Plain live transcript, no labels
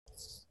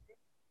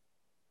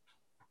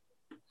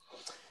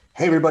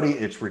Hey, everybody,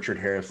 it's Richard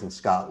Harris and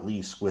Scott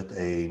Leese with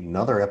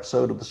another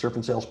episode of the Surf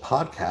and Sales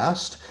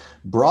Podcast,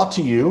 brought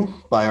to you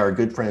by our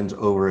good friends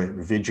over at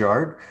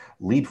Vidyard,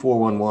 Lead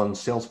 411,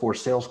 Salesforce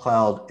Sales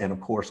Cloud, and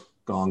of course,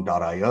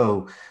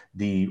 Gong.io,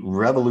 the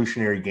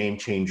revolutionary game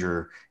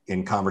changer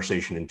in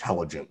conversation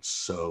intelligence.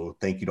 So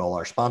thank you to all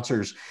our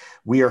sponsors.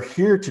 We are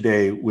here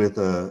today with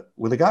a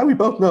guy we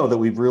both know that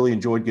we've really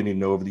enjoyed getting to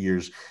know over the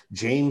years,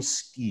 James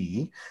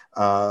Ski,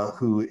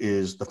 who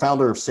is the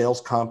founder of Sales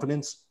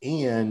Confidence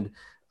and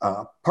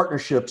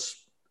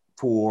partnerships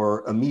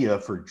for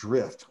EMEA for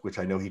Drift, which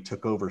I know he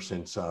took over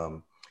since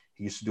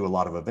he used to do a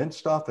lot of event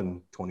stuff,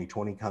 and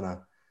 2020 kind of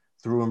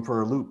threw him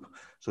for a loop.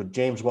 So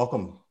James,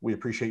 welcome. We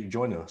appreciate you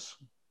joining us.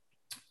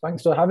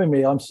 Thanks for having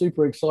me. I'm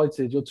super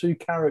excited. You're two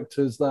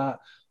characters that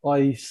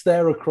I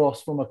stare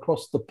across from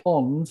across the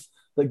pond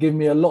that give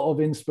me a lot of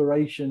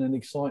inspiration and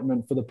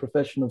excitement for the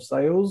profession of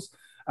sales.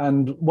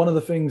 And one of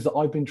the things that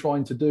I've been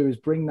trying to do is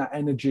bring that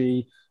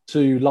energy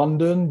to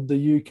London,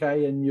 the UK,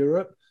 and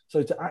Europe.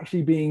 So to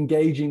actually be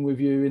engaging with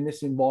you in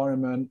this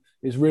environment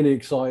is really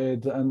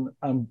excited, and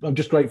I'm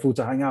just grateful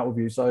to hang out with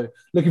you. So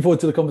looking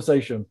forward to the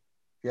conversation.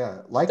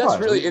 Yeah, likewise.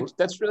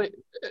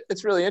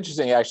 It's really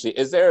interesting, actually.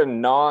 Is there a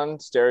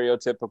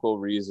non-stereotypical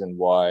reason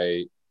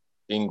why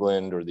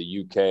England or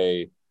the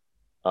UK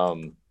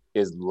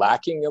is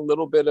lacking a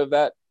little bit of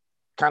that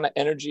kind of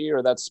energy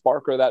or that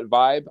spark or that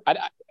vibe?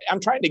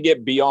 I'm trying to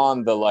get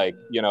beyond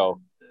the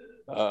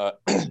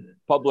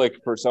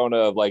public persona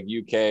of like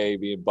UK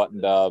being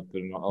buttoned up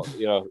and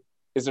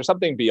is there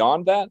something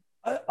beyond that?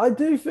 I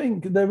do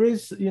think there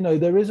is,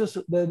 there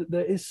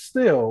is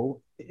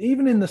still,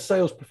 even in the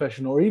sales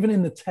profession or even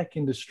in the tech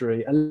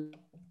industry, a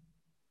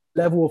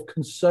level of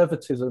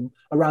conservatism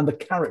around the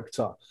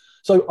character.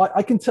 So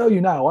I can tell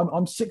you now,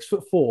 I'm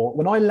 6'4".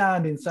 When I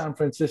land in San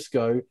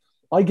Francisco,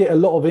 I get a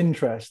lot of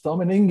interest.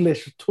 I'm an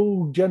English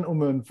tall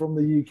gentleman from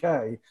the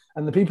UK,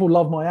 and the people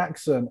love my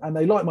accent and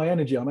they like my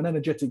energy. I'm an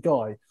energetic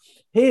guy.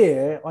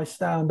 Here, I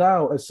stand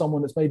out as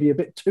someone that's maybe a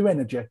bit too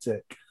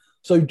energetic.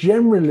 So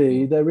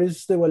generally, there is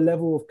still a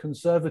level of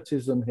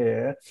conservatism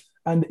here.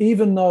 And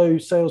even though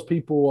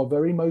salespeople are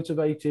very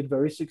motivated,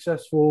 very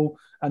successful,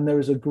 and there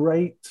is a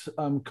great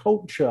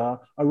culture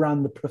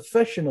around the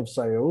profession of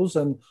sales,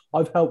 and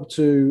I've helped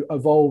to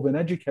evolve and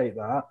educate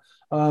that,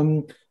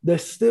 there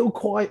still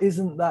quite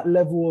isn't that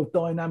level of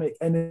dynamic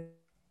energy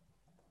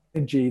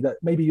that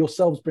maybe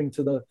yourselves bring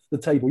to the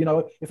table. You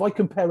know, if I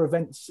compare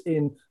events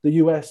in the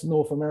US,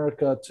 North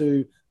America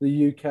to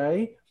the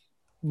UK,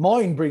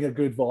 mine bring a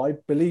good vibe.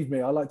 Believe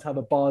me, I like to have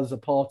a buzz, a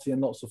party,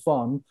 and lots of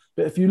fun.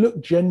 But if you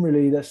look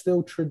generally, they're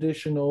still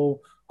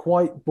traditional,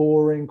 quite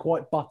boring,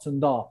 quite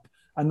buttoned up.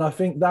 And I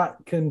think that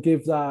can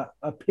give that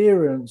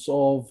appearance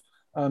of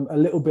a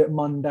little bit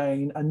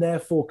mundane, and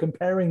therefore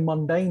comparing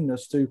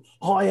mundaneness to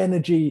high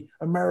energy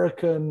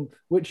American,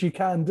 which you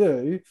can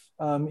do,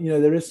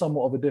 there is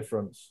somewhat of a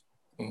difference.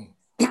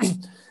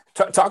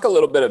 Talk a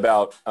little bit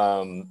about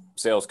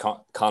sales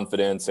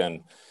confidence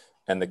and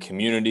the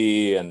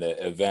community and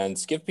the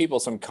events. Give people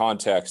some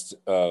context,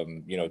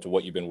 to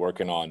what you've been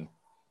working on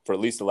for at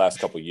least the last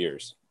couple of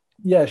years.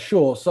 Yeah,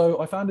 sure. So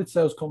I founded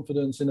Sales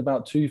Confidence in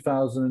about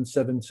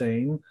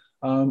 2017.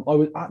 I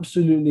was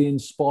absolutely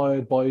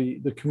inspired by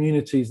the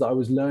communities that I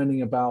was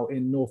learning about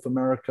in North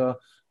America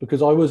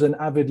because I was an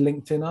avid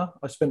LinkedIner.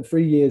 I spent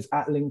 3 years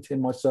at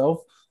LinkedIn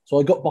myself. So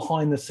I got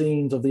behind the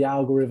scenes of the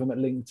algorithm at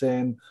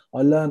LinkedIn.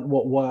 I learned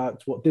what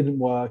worked, what didn't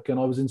work, and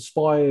I was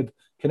inspired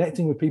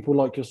connecting with people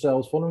like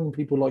yourselves, following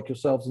people like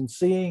yourselves, and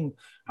seeing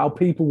how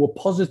people were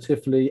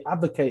positively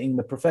advocating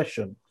the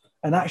profession.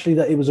 And actually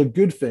that it was a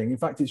good thing. In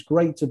fact, it's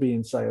great to be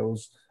in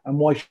sales. And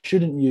why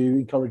shouldn't you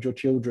encourage your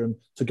children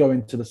to go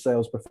into the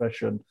sales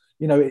profession?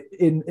 You know,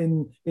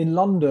 in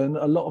London,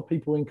 a lot of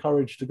people are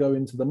encouraged to go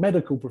into the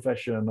medical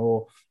profession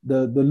or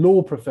the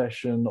law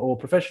profession or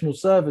professional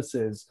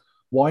services.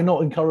 Why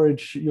not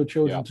encourage your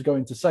children to go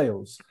into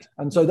sales?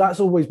 And so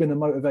that's always been a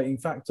motivating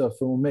factor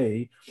for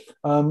me.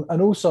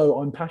 And also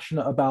I'm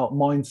passionate about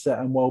mindset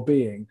and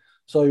well-being.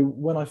 So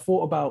when I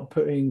thought about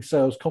putting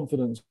Sales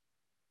Confidence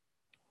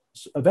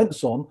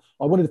events on,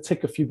 I wanted to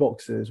tick a few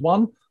boxes.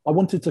 One, I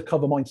wanted to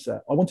cover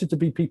mindset. I wanted to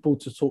be people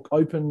to talk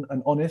open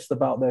and honest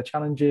about their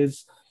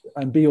challenges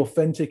and be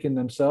authentic in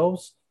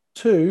themselves.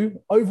 Two,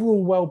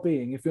 overall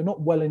well-being. If you're not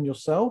well in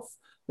yourself,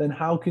 then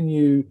how can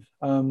you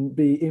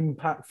be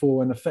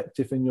impactful and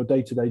effective in your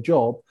day-to-day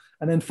job?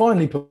 And then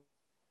finally,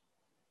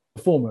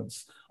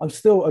 performance. I'm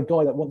still a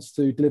guy that wants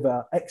to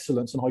deliver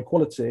excellence and high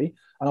quality,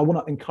 and I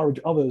want to encourage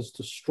others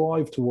to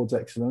strive towards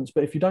excellence.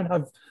 But if you don't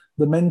have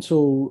the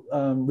mental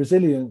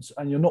resilience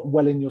and you're not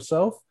well in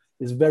yourself,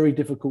 it's very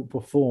difficult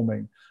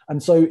performing.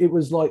 And so it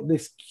was like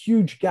this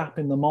huge gap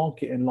in the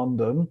market in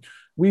London.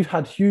 We've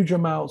had huge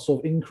amounts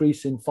of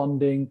increase in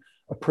funding,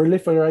 a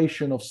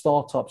proliferation of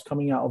startups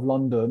coming out of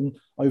London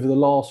over the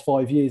last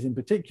 5 years in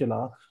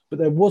particular, but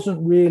there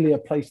wasn't really a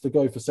place to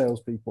go for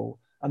salespeople.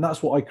 And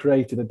that's what I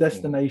created, a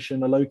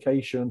destination, a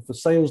location for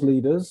sales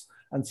leaders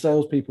and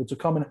salespeople to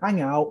come and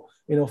hang out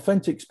in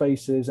authentic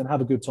spaces and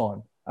have a good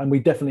time. And we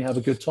definitely have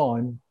a good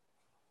time.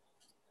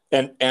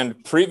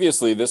 And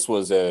previously, this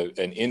was an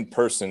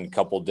in-person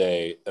couple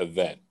day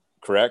event,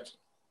 correct?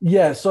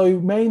 Yeah, so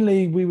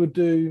mainly we would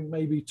do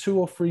maybe 2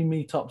 or 3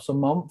 meetups a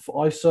month.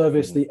 I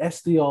service the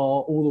SDR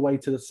all the way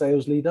to the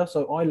sales leader.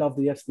 So I love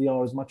the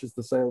SDR as much as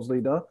the sales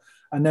leader.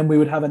 And then we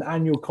would have an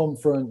annual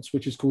conference,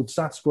 which is called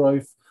SaaS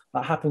Growth.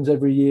 That happens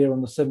every year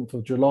on the 7th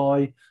of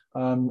July.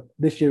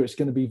 This year it's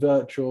going to be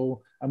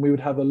virtual, and we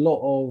would have a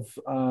lot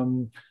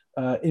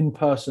of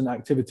in-person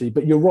activity.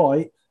 But you're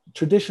right,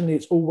 traditionally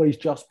it's always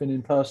just been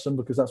in person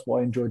because that's what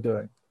I enjoy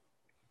doing.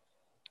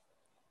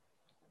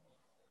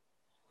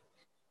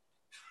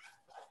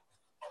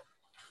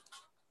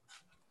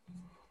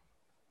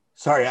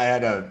 Sorry, I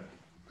had an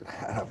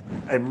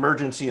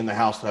emergency in the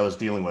house that I was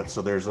dealing with.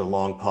 So there's a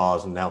long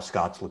pause, and now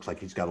Scott looks like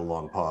he's got a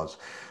long pause.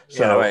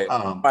 So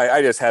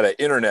I just had an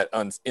internet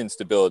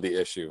instability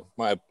issue.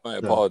 My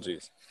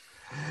apologies.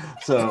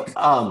 So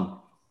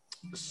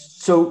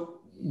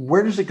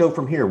where does it go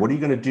from here? What are you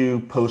going to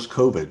do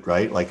post-COVID,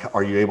 right? Like,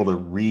 are you able to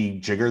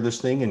rejigger this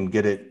thing and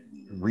get it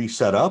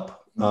reset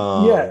up?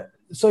 Yeah.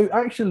 So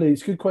actually,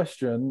 it's a good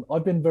question.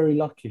 I've been very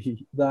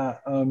lucky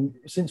that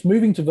since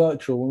moving to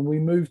virtual, when we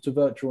moved to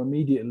virtual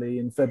immediately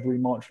in February,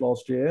 March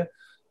last year,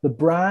 the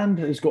brand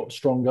has got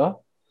stronger.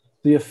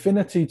 The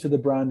affinity to the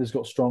brand has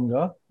got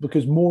stronger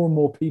because more and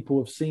more people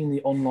have seen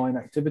the online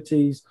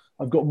activities.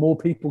 I've got more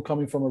people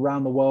coming from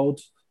around the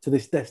world to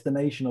this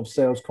destination of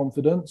sales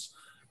confidence.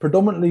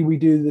 Predominantly, we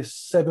do this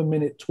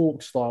 7-minute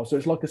talk style. So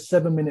it's like a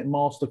 7-minute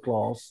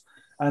masterclass.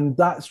 And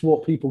that's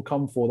what people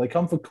come for. They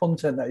come for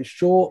content that is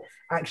short,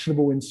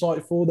 actionable,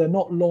 insightful. They're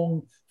not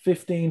long,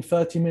 15,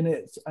 30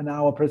 minutes, an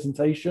hour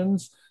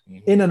presentations.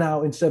 In and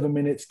out in 7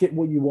 minutes, get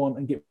what you want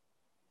and get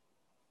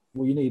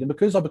what you need. And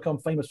because I've become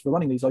famous for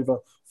running these over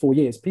 4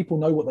 years, people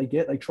know what they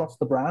get. They trust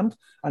the brand.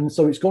 And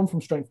so it's gone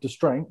from strength to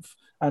strength.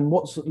 And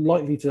what's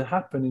likely to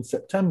happen in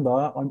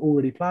September, I'm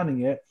already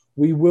planning it,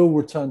 we will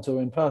return to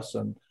in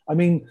person. I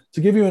mean,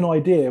 to give you an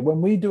idea,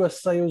 when we do a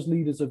sales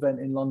leaders event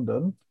in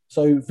London,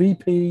 so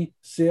VP,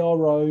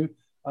 CRO,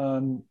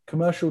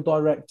 commercial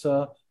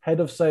director, head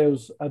of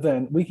sales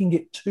event, we can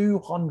get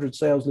 200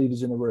 sales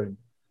leaders in a room.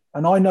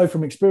 And I know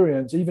from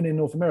experience, even in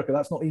North America,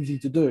 that's not easy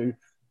to do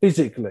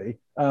physically.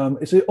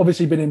 It's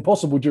obviously been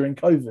impossible during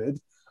COVID,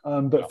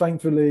 but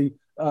thankfully,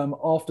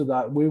 after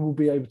that, we will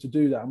be able to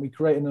do that. And we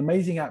create an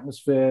amazing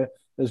atmosphere.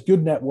 There's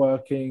good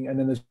networking, and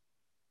then there's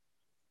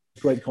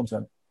great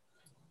content.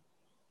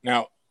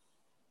 Now,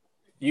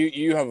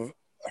 you have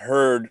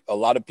heard a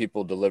lot of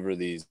people deliver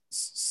these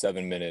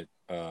 7-minute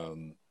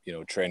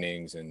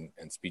trainings and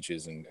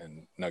speeches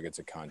and nuggets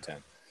of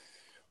content.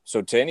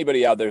 So to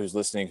anybody out there who's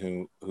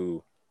listening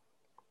who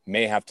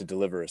may have to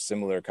deliver a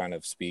similar kind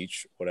of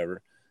speech,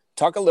 whatever,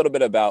 talk a little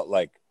bit about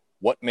like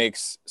what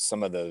makes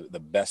some of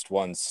the best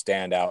ones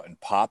stand out and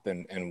pop,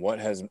 and what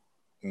has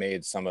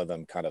made some of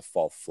them kind of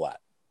fall flat.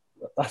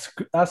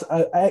 That's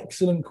an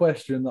excellent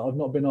question that I've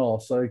not been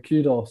asked, so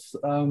kudos.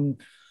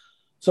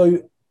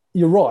 So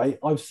you're right.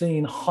 I've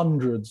seen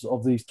hundreds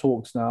of these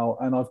talks now,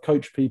 and I've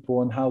coached people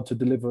on how to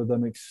deliver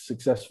them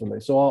successfully.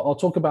 So I'll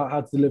talk about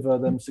how to deliver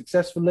them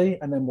successfully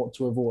and then what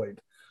to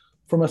avoid.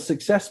 From a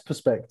success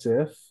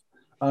perspective,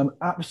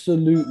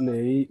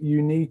 absolutely,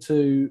 you need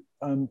to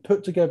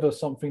put together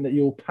something that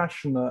you're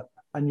passionate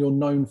and you're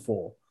known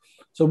for.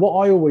 So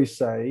what I always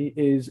say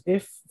is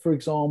if, for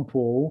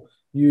example,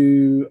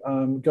 you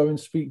go and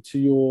speak to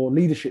your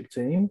leadership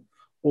team,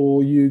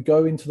 or you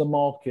go into the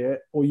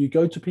market, or you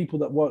go to people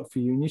that work for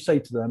you and you say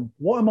to them,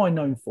 what am I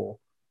known for?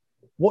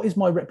 What is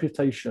my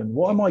reputation?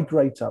 What am I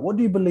great at? What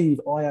do you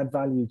believe I add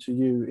value to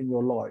you in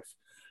your life?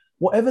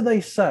 Whatever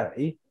they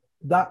say,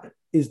 that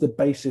is the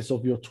basis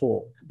of your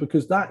talk,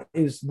 because that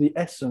is the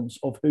essence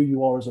of who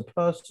you are as a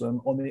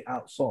person on the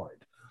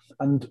outside.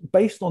 And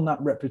based on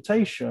that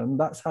reputation,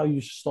 that's how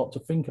you start to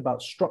think about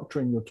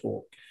structuring your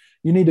talk.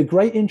 You need a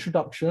great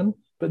introduction,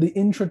 but the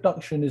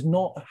introduction is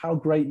not how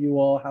great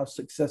you are, how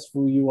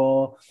successful you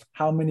are,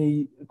 how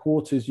many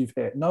quarters you've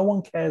hit. No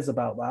one cares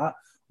about that.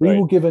 We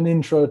will give an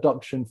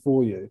introduction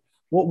for you.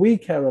 What we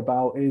care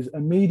about is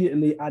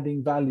immediately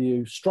adding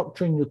value,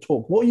 structuring your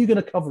talk. What are you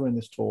going to cover in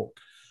this talk?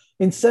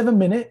 In 7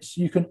 minutes,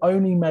 you can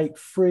only make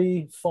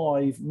 3,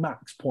 5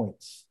 max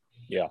points.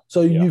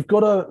 So you've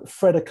got to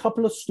thread a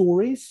couple of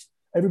stories.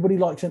 Everybody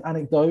likes an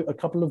anecdote, a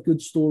couple of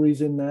good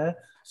stories in there.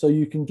 So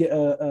you can get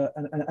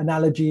an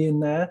analogy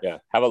in there. Yeah,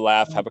 have a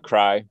laugh, have a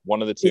cry,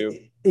 one of the two.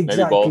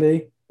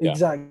 Exactly.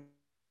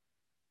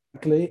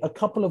 A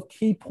couple of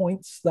key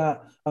points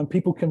that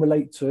people can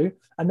relate to.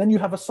 And then you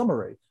have a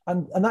summary.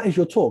 And that is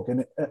your talk.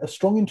 And a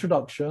strong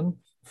introduction,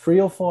 3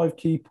 or 5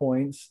 key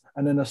points,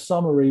 and then a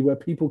summary where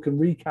people can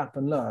recap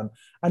and learn.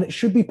 And it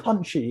should be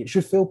punchy. It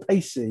should feel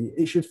pacey.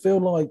 It should feel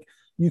like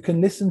you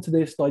can listen to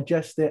this,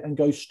 digest it, and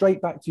go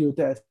straight back to your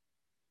desk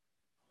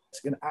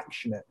and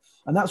action it.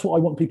 And that's what I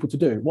want people to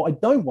do. What I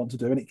don't want to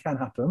do, and it can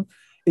happen,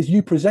 is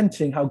you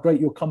presenting how great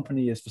your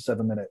company is for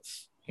 7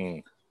 minutes.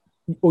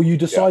 Or you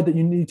decide that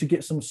you need to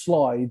get some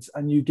slides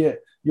and you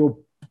get your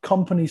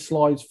company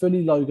slides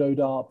fully logoed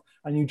up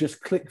and you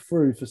just click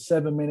through for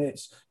 7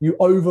 minutes. You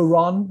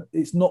overrun.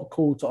 It's not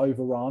cool to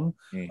overrun.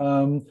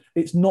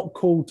 It's not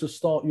cool to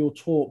start your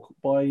talk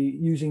by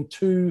using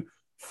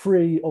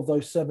 3 of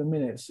those 7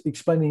 minutes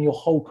explaining your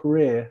whole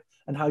career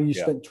and how you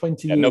spent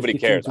 20 years. Nobody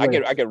cares. I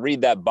could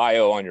read that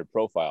bio on your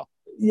profile.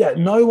 Yeah,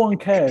 no one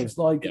cares.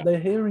 Like they're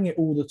hearing it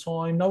all the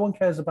time. No one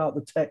cares about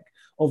the tech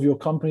of your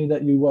company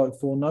that you work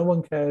for. No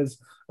one cares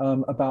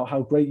about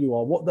how great you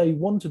are. What they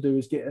want to do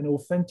is get an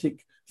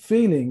authentic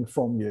feeling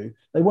from you.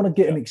 They want to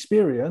get an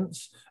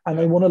experience, and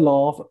they want to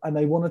laugh, and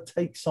they want to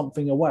take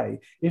something away.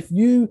 If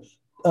you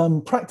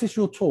practice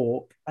your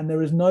talk and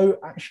there is no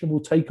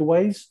actionable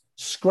takeaways,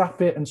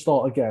 scrap it and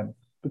start again.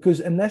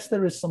 Because unless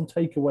there is some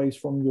takeaways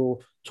from your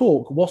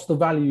talk, what's the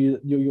value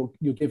that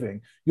you're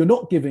giving? You're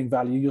not giving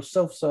value. You're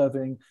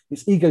self-serving.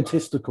 It's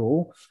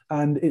egotistical,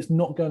 and it's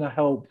not going to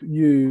help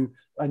you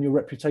and your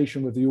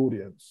reputation with the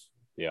audience.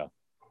 Yeah,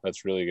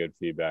 that's really good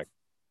feedback.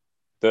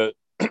 The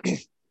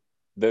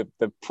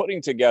the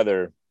putting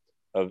together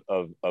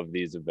of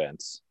these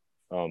events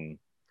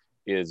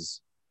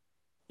is,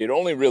 it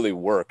only really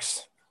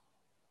works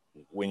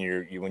when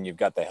you've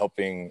got the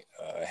helping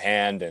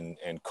hand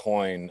and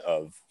coin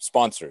of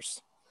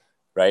sponsors,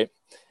 right?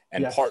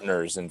 And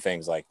partners and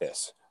things like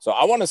this. So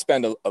I want to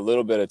spend a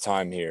little bit of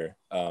time here.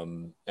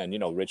 And,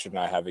 Richard and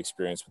I have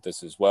experience with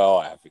this as well.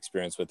 I have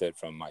experience with it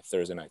from my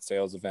Thursday night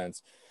sales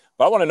events,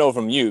 but I want to know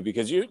from you,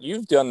 because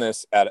you've done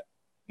this at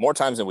more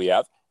times than we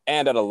have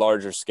and at a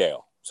larger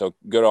scale. So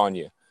good on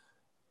you.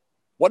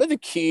 What are the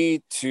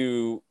key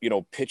to,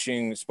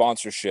 pitching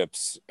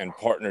sponsorships and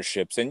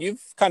partnerships? And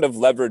you've kind of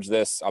leveraged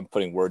this, I'm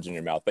putting words in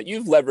your mouth, but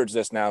you've leveraged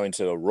this now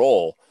into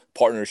a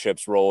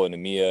partnerships role in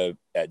EMEA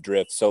at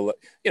Drift. So,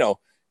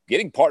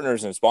 getting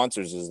partners and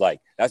sponsors is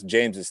that's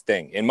James's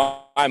thing, in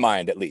my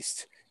mind, at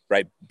least,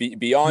 right?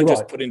 Beyond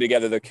just putting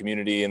together the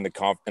community and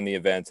the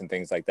events and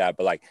things like that.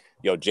 But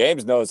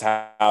James knows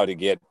how to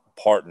get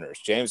partners.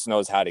 James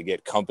knows how to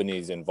get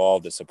companies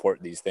involved to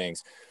support these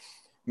things.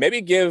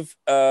 Maybe give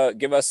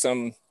us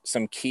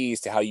some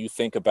keys to how you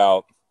think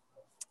about,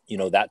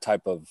 that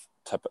type of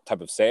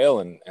sale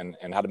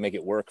and how to make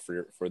it work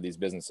for these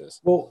businesses.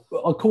 Well,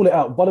 I'll call it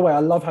out. By the way, I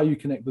love how you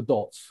connect the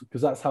dots,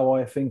 because that's how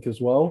I think as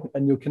well.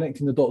 And you're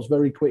connecting the dots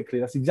very quickly.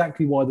 That's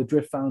exactly why the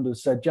Drift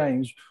founders said,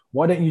 James,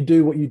 why don't you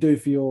do what you do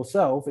for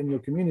yourself in your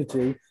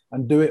community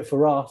and do it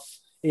for us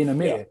in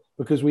EMEA,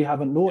 because we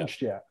haven't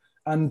launched yet.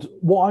 And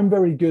what I'm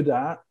very good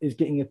at is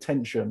getting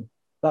attention.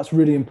 That's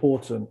really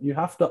important. You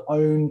have to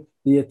own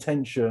the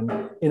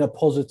attention in a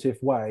positive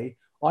way.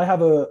 I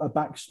have a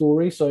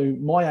backstory. So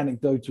my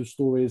anecdotal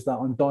story is that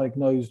I'm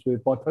diagnosed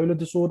with bipolar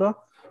disorder,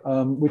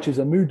 which is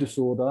a mood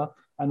disorder.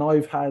 And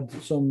I've had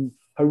some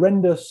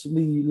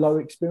horrendously low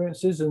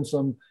experiences and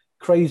some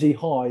crazy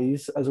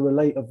highs as a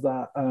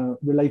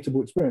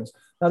relatable experience.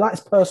 Now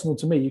that's personal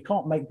to me. You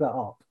can't make that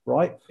up,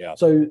 right? Yeah.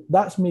 So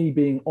that's me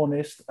being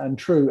honest and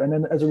true. And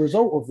then as a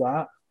result of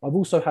that, I've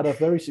also had a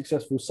very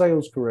successful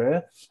sales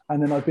career,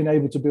 and then I've been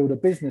able to build a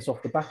business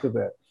off the back of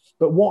it.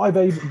 But what I've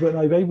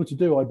been able to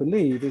do, I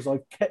believe, is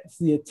I've kept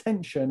the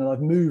attention and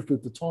I've moved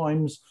with the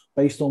times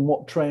based on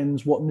what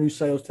trends, what new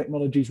sales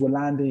technologies were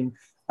landing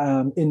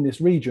in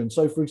this region.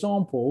 So, for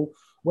example,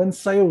 when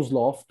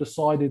SalesLoft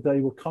decided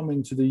they were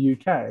coming to the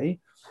UK,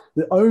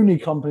 the only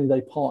company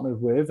they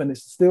partnered with, and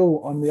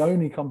I'm the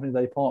only company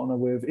they partner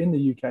with in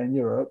the UK and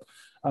Europe,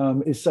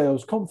 is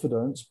Sales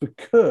Confidence,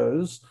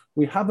 because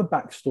we have a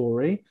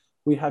backstory,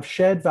 we have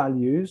shared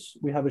values,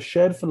 we have a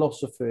shared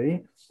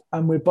philosophy,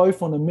 and we're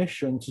both on a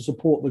mission to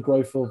support the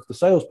growth of the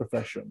sales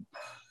profession.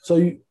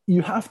 So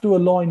you have to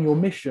align your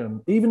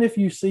mission. Even if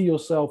you see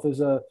yourself as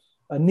a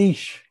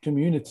niche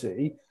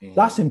community,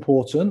 that's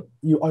important.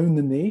 You own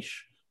the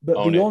niche,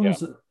 but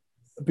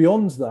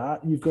beyond that,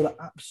 you've got to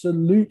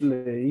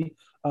absolutely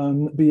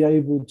be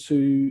able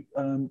to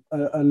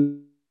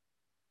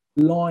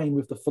align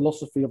with the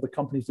philosophy of the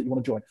companies that you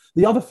want to join.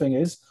 The other thing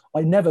is,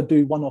 I never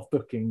do one-off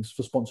bookings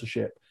for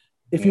sponsorship.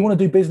 If you want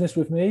to do business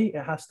with me,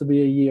 it has to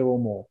be a year or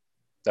more.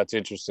 That's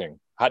interesting.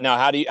 How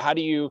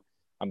do you?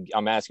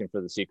 I'm asking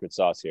for the secret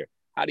sauce here.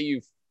 How do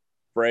you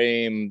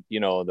frame,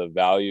 the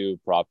value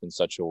prop in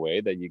such a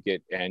way that you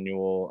get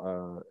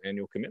annual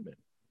commitment?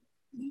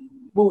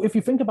 Well, if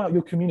you think about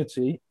your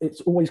community,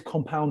 it's always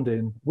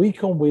compounding,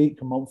 week on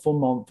week, month on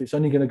month. It's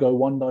only going to go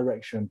one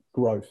direction: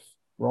 growth.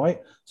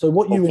 Right. So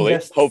what you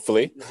invest,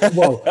 hopefully,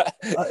 well,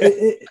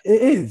 it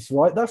is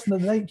right. That's the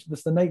nature.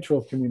 That's the nature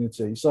of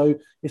community. So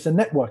it's a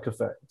network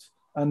effect,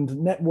 and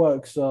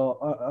networks are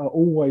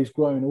always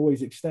growing,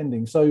 always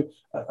extending. So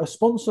a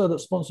sponsor that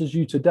sponsors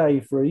you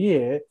today for a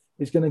year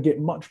is going to get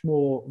much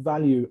more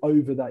value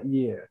over that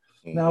year.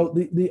 Now,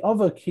 the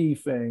other key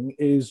thing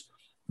is,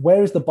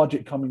 where is the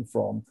budget coming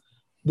from?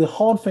 The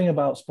hard thing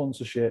about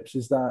sponsorships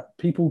is that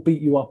people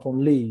beat you up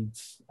on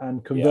leads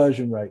and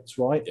conversion rates,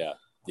 right? Yeah.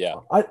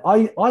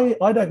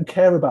 I don't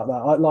care about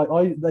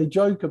that. They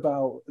joke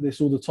about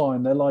this all the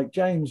time. They're like,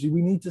 James,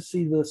 we need to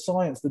see the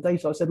science, the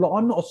data. I said, look,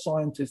 I'm not a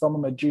scientist, I'm a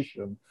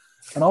magician,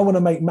 and I want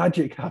to make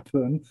magic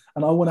happen,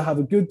 and I want to have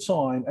a good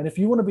time. And if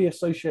you want to be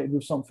associated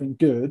with something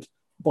good,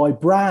 by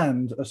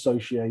brand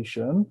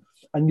association,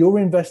 and you're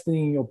investing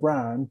in your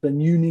brand, then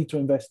you need to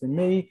invest in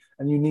me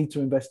and you need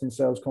to invest in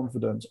sales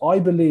confidence. I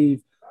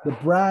believe the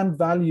brand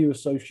value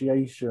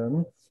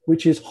association,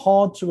 which is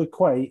hard to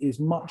equate, is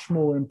much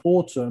more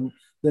important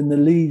than the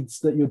leads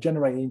that you're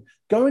generating.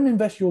 Go and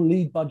invest your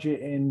lead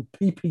budget in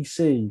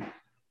PPC,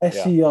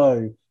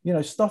 SEO,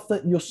 stuff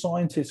that your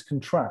scientists can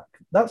track.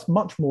 That's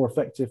much more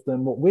effective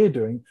than what we're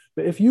doing.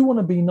 But if you want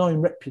to be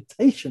known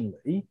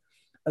reputationally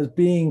as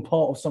being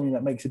part of something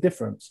that makes a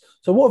difference.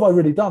 So what have I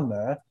really done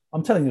there?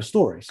 I'm telling a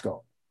story,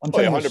 Scott. I'm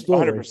telling a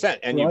story. 100%.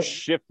 And right? You've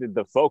shifted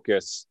the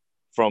focus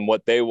from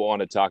what they want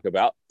to talk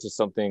about to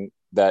something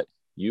that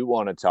you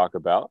want to talk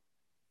about.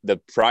 The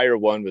prior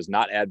one was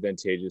not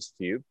advantageous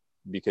to you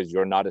because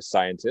you're not a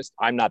scientist.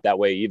 I'm not that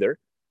way either.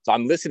 So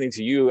I'm listening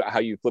to you, how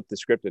you flipped the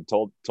script and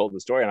told the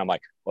story. And I'm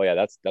like, oh yeah,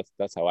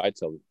 that's how I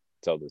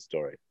tell the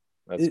story.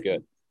 That's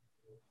good.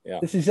 Yeah.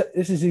 This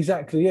is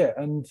exactly it.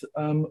 And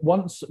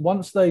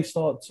once they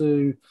start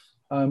to,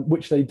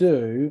 which they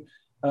do,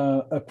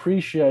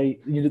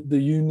 appreciate the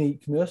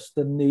uniqueness,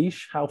 the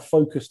niche, how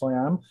focused I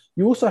am.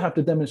 You also have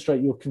to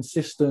demonstrate you're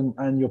consistent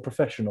and you're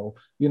professional.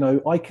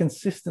 I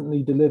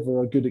consistently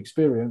deliver a good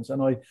experience,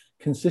 and I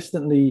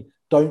consistently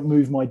don't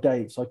move my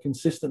dates. I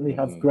consistently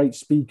have great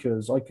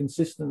speakers. I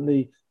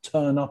consistently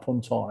turn up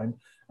on time.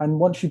 And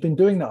once you've been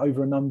doing that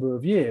over a number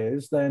of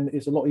years, then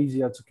it's a lot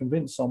easier to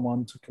convince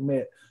someone to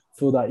commit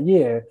for that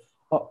year.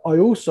 I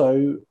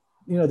also,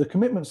 the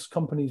commitments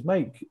companies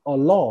make are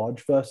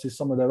large versus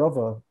some of their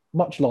other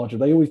much larger.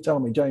 They always tell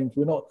me, James,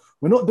 we're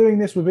not doing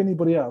this with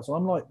anybody else. And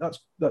I'm like,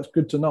 that's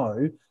good to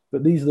know.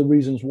 But these are the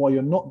reasons why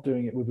you're not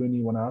doing it with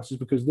anyone else, is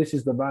because this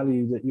is the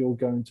value that you're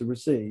going to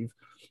receive.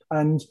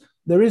 And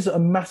there is a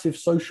massive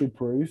social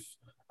proof.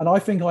 And I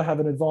think I have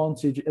an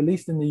advantage, at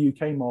least in the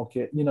UK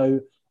market.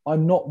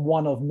 I'm not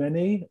one of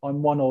many,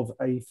 I'm one of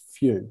a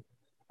few.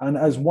 And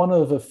as one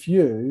of a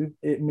few,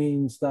 it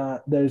means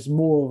that there's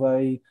more of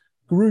a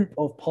group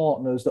of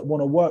partners that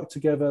want to work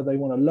together. They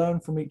want to learn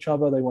from each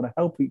other. They want to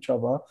help each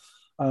other.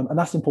 And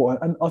that's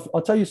important. And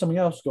I'll tell you something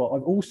else, Scott.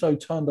 I've also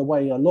turned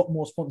away a lot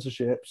more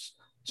sponsorships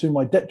to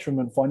my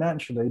detriment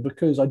financially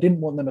because I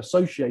didn't want them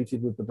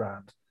associated with the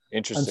brand.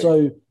 Interesting. And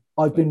so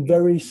I've been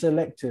very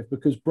selective,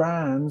 because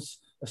brands,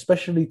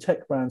 especially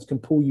tech brands, can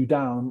pull you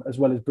down as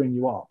well as bring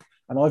you up.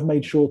 And I've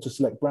made sure to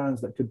select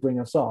brands that could bring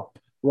us up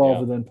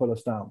rather than pull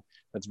us down.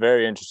 That's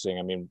very interesting.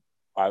 I mean,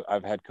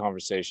 I've had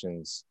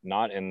conversations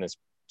not in this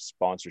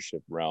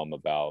sponsorship realm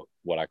about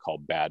what I call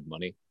bad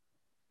money,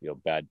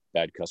 bad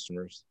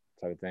customers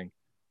type of thing.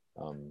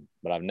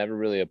 But I've never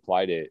really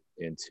applied it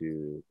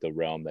into the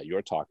realm that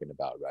you're talking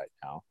about right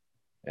now.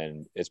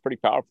 And it's pretty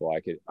powerful. I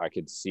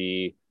could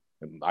see,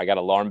 I got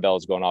alarm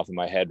bells going off in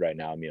my head right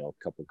now. A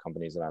couple of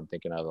companies that I'm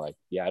thinking of, like,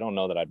 yeah, I don't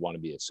know that I'd want to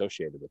be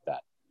associated with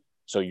that.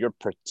 So you're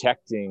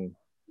protecting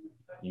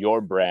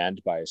your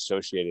brand by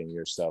associating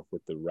yourself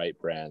with the right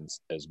brands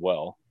as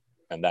well.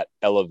 And that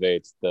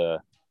elevates the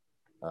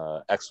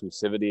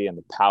exclusivity and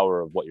the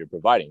power of what you're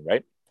providing,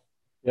 right?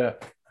 Yeah,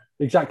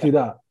 exactly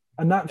that.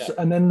 And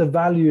and then the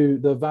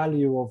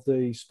value of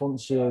the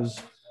sponsors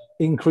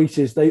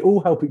increases. They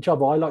all help each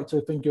other. I like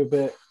to think of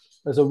it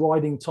as a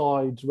rising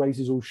tide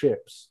raises all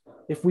ships.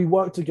 If we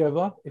work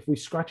together, if we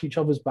scratch each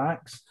other's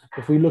backs,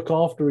 if we look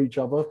after each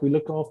other, if we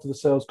look after the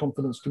sales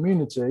confidence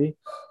community,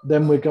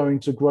 then we're going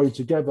to grow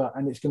together,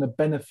 and it's going to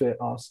benefit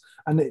us.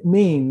 And it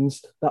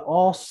means that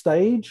our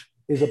stage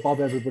is above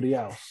everybody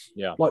else.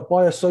 Yeah. Like,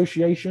 by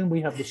association,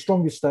 we have the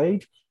strongest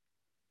stage.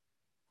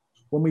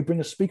 When we bring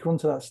a speaker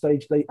onto that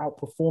stage, they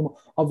outperform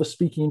other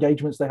speaking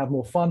engagements. They have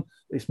more fun.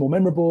 It's more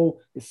memorable.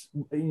 It's,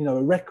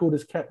 a record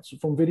is kept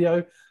from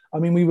video. I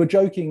mean, we were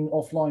joking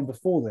offline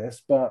before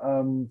this, but,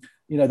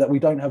 that we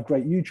don't have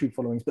great YouTube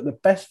followings. But the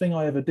best thing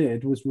I ever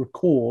did was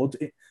record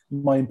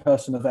my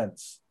in-person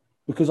events,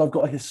 because I've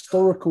got a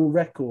historical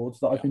record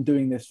that I've been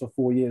doing this for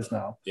 4 years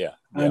now. Yeah.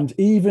 And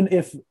even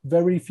if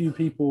very few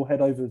people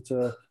head over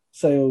to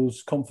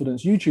Sales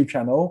Confidence YouTube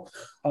channel,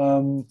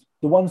 the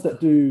ones that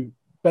do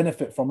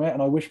benefit from it,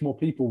 and I wish more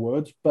people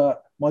would,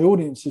 but my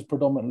audience is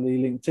predominantly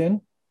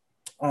LinkedIn.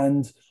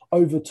 And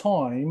over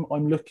time,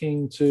 I'm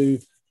looking to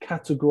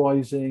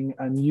categorizing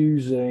and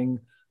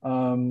using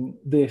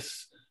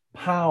this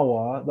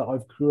power that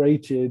I've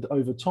created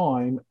over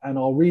time, and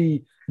I'll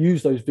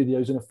reuse those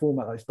videos in a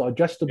format that's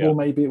digestible. Yeah.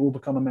 Maybe it will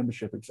become a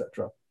membership,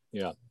 etc.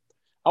 Yeah.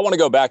 I want to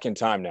go back in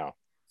time now,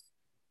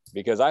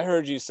 because I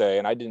heard you say,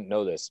 and I didn't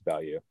know this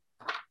about you,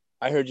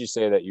 I heard you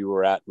say that you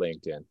were at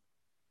LinkedIn.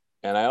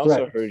 And I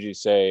also heard you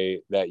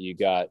say that you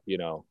got,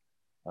 you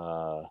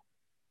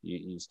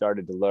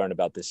started to learn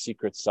about the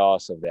secret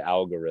sauce of the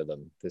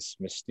algorithm, this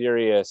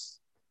mysterious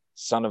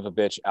son of a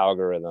bitch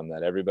algorithm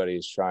that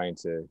everybody's trying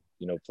to,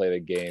 play the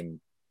game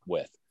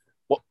with.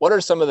 What are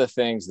some of the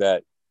things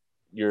that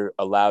you're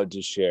allowed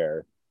to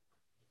share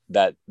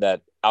that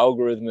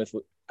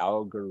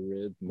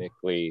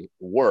algorithmically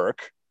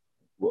work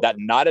that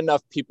not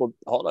enough people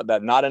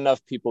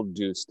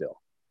do still?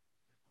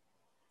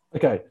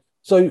 Okay.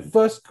 So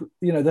first,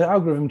 the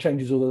algorithm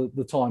changes all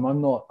the time.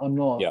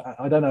 Yeah.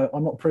 I don't know.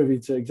 I'm not privy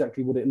to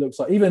exactly what it looks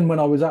like. Even when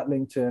I was at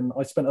LinkedIn,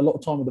 I spent a lot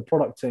of time with the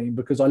product team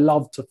because I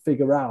love to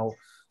figure out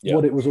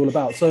what it was all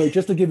about. So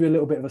just to give you a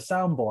little bit of a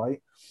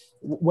soundbite,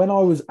 when I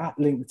was at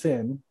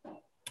LinkedIn,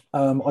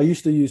 I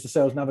used to use the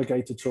Sales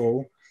Navigator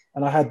tool,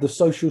 and I had the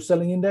social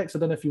selling index. I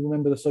don't know if you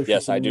remember the social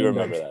Yes, I selling do index.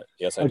 remember that.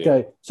 Yes, I do.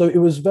 Okay, so it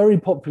was very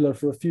popular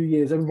for a few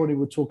years. Everybody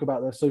would talk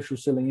about their social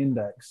selling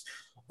index.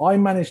 I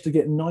managed to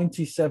get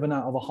 97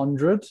 out of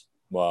 100.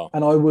 Wow.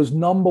 And I was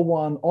number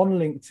one on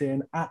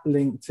LinkedIn, at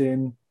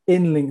LinkedIn,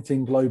 in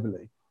LinkedIn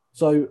globally.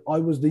 So I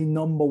was the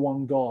number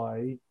one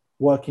guy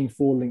working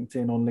for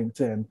LinkedIn on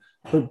LinkedIn.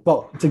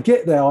 But to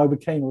get there, I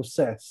became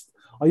obsessed.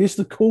 I used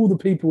to call the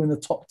people in the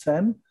top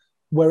 10,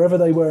 wherever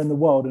they were in the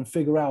world, and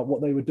figure out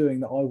what they were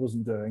doing that I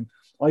wasn't doing.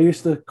 I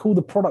used to call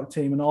the product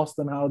team and ask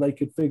them how they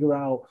could figure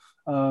out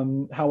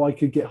how I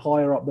could get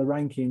higher up the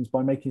rankings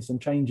by making some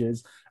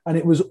changes. And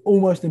it was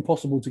almost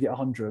impossible to get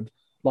 100.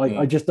 Like,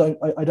 I just don't,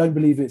 I don't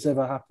believe it's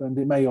ever happened.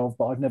 It may have,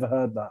 but I've never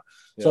heard that.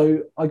 Yeah.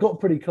 So I got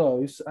pretty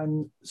close,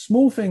 and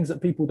small things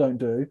that people don't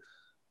do.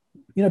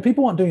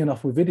 People aren't doing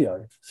enough with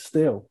video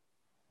still.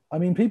 I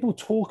mean, people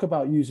talk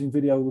about using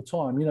video all the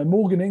time.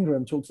 Morgan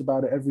Ingram talks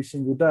about it every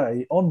single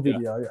day on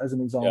video, as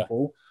an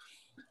example.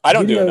 I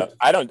don't do enough.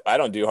 I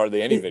don't do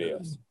hardly any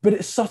videos. But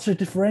it's such a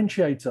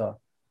differentiator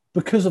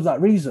because of that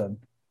reason.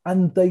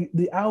 And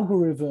the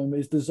algorithm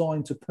is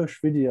designed to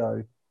push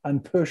video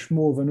and push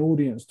more of an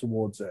audience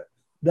towards it.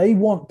 They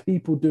want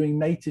people doing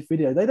native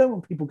video. They don't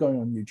want people going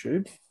on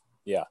YouTube.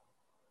 Yeah.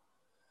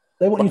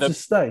 They want you to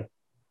stay.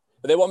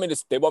 They want me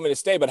to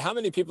stay. But how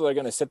many people are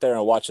going to sit there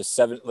and watch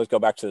let's go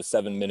back to the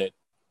 7-minute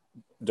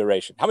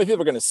duration. How many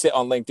people are going to sit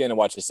on LinkedIn and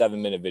watch a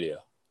 7-minute video?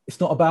 It's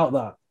not about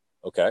that.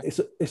 Okay.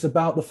 It's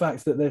about the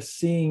fact that they're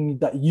seeing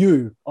that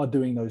you are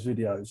doing those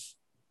videos.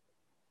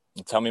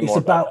 Tell me more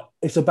about that.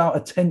 It's about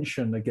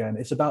attention again.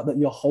 It's about that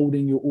you're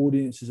holding your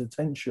audience's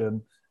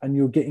attention, and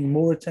you're getting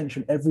more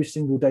attention every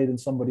single day than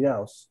somebody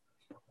else.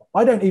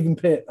 I don't even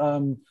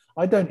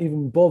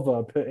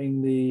bother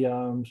putting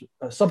the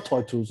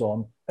subtitles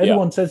on.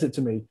 Everyone says it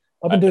to me.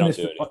 I've been doing this.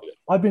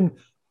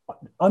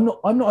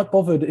 I'm not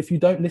bothered if you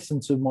don't listen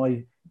to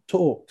my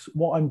talks.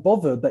 What I'm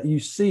bothered that you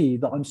see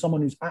that I'm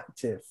someone who's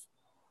active,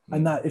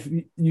 and that if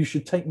you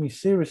should take me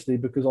seriously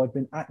because I've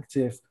been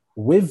active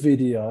with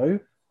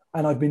video,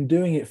 and I've been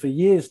doing it for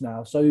years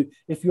now. So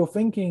if you're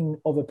thinking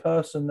of a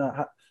person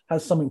that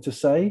has something to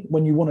say,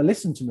 when you want to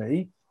listen to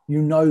me,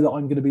 you know that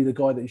I'm going to be the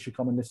guy that you should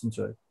come and listen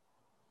to.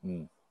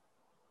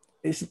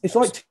 It's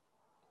like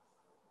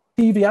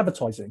TV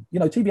advertising.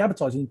 TV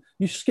advertising,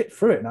 you skip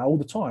through it now all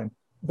the time.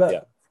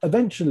 But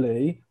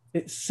eventually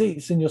it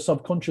seats in your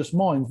subconscious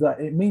mind that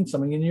it means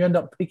something, and you end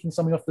up picking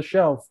something off the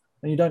shelf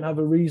and you don't have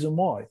a reason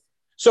why.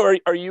 So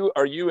are you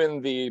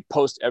in the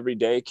post every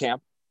day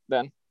camp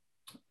then?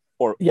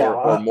 Or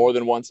more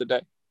than once a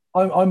day?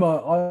 I'm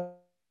a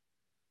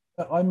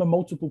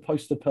multiple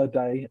poster per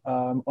day.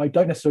 I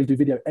don't necessarily do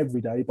video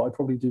every day, but I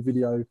probably do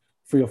video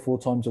 3 or 4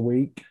 times a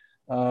week.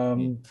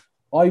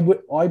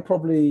 I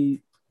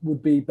probably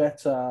would be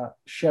better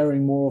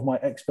sharing more of my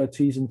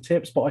expertise and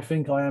tips, but I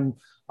think I am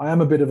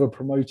a bit of a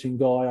promoting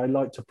guy. I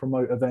like to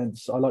promote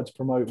events. I like to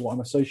promote what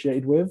I'm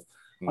associated with.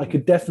 I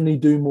could definitely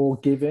do more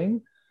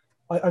giving.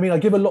 I mean, I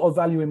give a lot of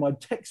value in my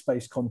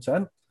text-based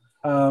content,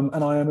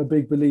 and I am a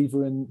big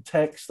believer in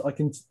text. I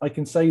can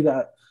say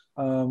that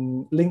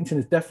LinkedIn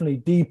has definitely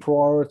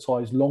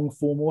deprioritized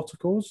long-form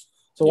articles.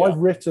 So I've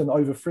written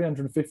over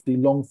 350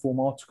 long-form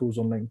articles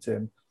on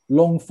LinkedIn.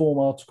 Long-form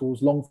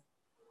articles,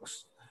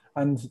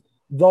 and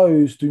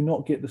those do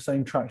not get the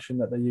same traction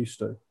that they used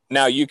to.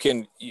 Now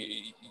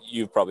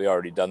you've probably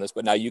already done this,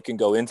 but now you can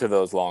go into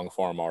those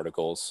long-form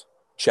articles,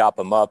 chop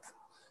them up,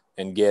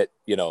 and get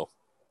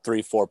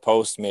 3-4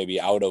 posts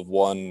maybe out of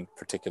one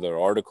particular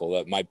article.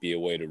 That might be a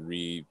way to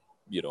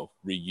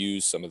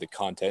reuse some of the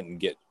content and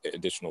get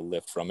additional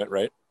lift from it,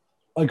 right?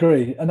 I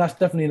agree. And that's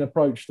definitely an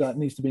approach that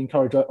needs to be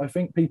encouraged. I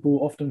think people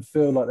often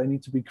feel like they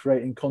need to be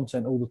creating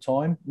content all the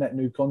time, net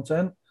new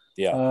content.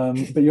 Yeah.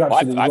 But you're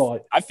absolutely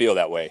right. I feel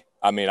that way.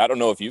 I mean, I don't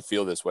know if you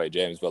feel this way,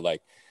 James, but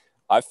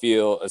I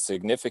feel a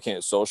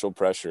significant social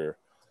pressure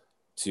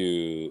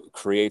to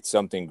create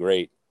something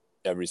great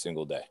every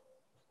single day.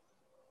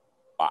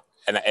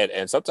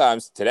 And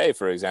sometimes today,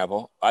 for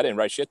example, I didn't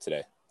write shit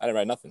today. I didn't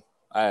write nothing.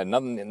 I had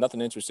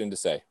nothing interesting to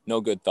say.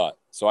 No good thought.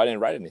 So I didn't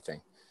write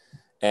anything.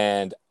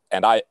 And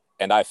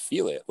I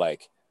feel it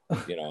like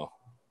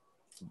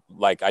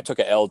I took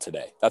an L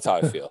today. That's how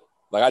I feel.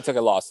 Like I took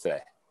a loss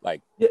today.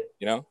 I'm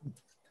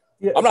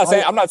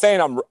not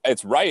saying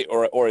it's right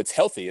or it's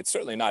healthy. It's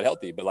certainly not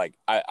healthy, but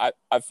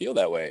I feel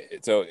that way.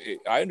 So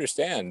I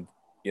understand,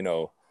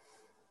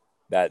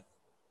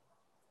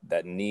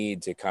 that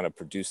need to kind of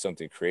produce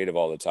something creative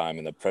all the time,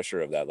 and the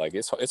pressure of that.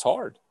 It's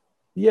hard.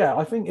 Yeah,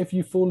 I think if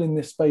you fall in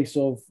this space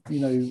of,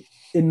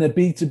 in the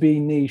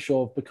B2B niche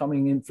of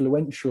becoming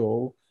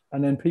influential,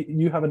 and then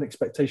you have an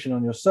expectation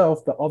on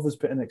yourself that others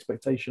put an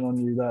expectation on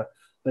you that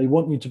they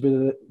want you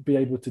to be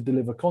able to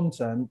deliver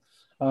content,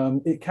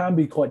 it can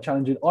be quite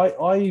challenging.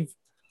 I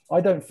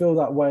don't feel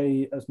that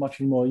way as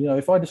much anymore. You know,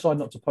 if I decide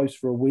not to post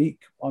for a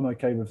week, I'm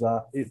okay with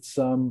that. It's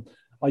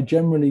I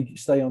generally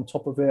stay on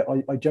top of it.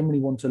 I generally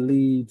want to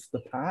lead the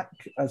pack,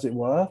 as it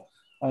were.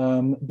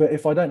 But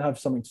if I don't have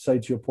something to say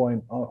to your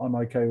point, I'm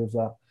okay with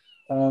that.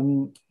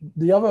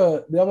 The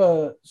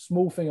other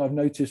small thing I've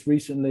noticed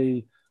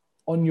recently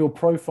on your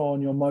profile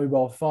on your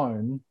mobile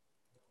phone.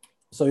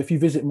 So if you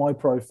visit my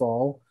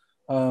profile,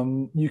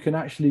 you can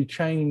actually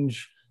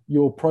change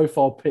your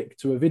profile pic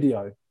to a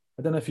video.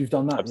 I don't know if you've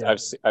done that yet.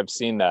 I've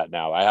seen that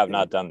now. I have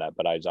not done that,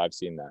 but I've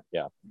seen that.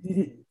 Yeah.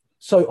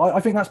 So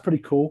I think that's pretty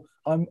cool.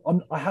 I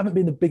haven't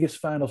been the biggest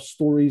fan of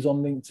stories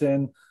on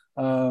LinkedIn,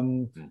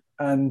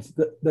 and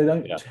they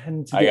don't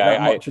tend to get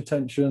that much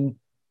attention.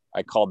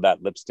 I called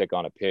that lipstick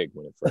on a pig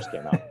when it first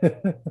came out.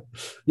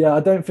 Yeah, I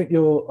don't think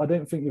you're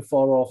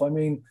far off. I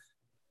mean,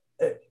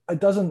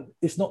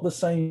 it's not the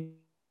same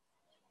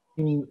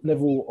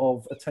level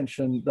of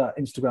attention that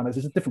Instagram is.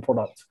 It's a different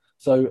product.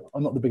 So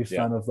I'm not the biggest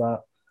fan of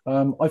that.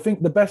 I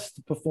think the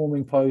best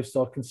performing posts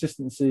are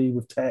consistency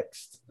with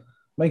text,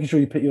 making sure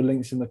you put your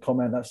links in the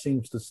comment. That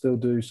seems to still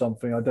do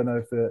something. I don't know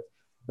if it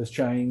has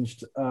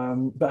changed,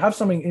 but have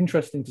something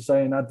interesting to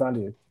say and add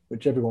value,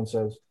 which everyone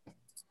says.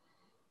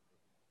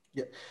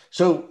 Yeah.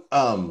 So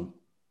I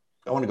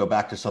want to go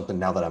back to something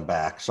now that I'm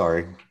back.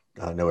 Sorry.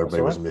 I know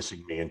everybody was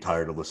missing me and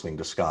tired of listening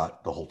to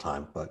Scott the whole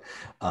time, but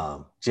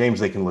James,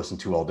 they can listen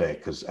to all day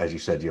because, as you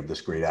said, you have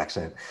this great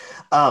accent.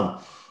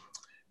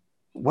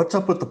 What's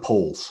up with the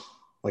polls?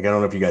 Like, I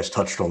don't know if you guys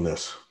touched on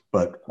this,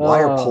 but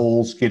why are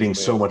polls getting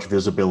so much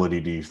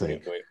visibility, do you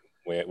think?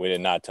 We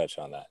did not touch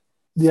on that.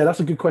 Yeah, that's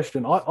a good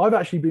question. I've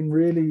actually been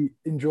really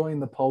enjoying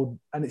the poll,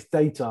 and it's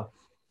data.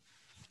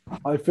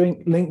 I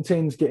think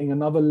LinkedIn's getting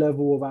another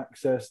level of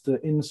access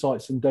to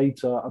insights and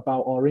data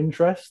about our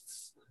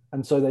interests.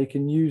 And so they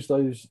can use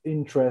those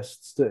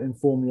interests to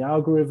inform the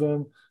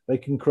algorithm. They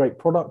can create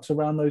products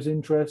around those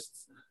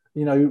interests.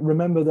 You know,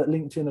 remember that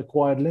LinkedIn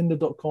acquired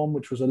lynda.com,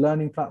 which was a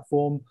learning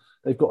platform.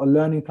 They've got a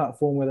learning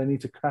platform where they need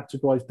to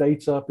categorize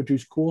data,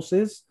 produce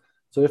courses.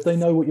 So if they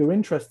know what your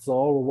interests are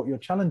or what your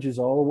challenges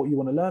are or what you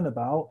want to learn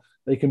about,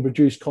 they can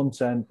produce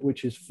content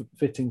which is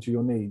fitting to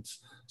your needs.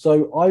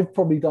 So I've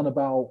probably done a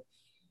poll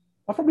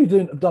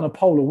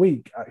a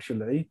week,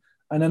 actually.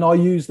 And then I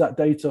use that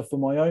data for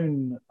my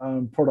own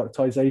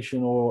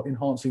productization or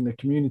enhancing the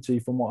community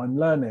from what I'm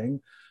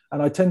learning.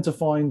 And I tend to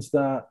find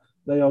that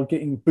they are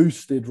getting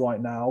boosted right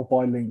now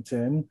by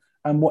LinkedIn,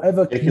 and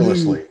whatever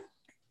ridiculously.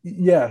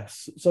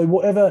 Yes. So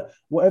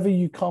whatever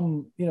you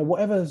come, you know,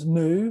 whatever's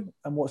new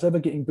and what's ever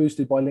getting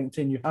boosted by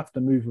LinkedIn, you have to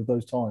move with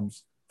those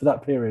times for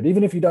that period.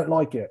 Even if you don't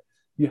like it,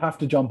 you have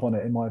to jump on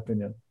it, in my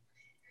opinion.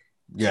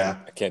 Yeah.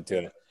 I can't do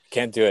it.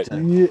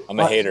 I'm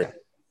a hater.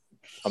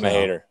 I'm a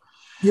hater.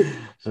 You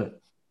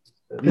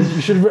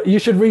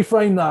should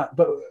reframe that,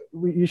 but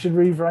you should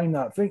reframe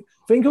that.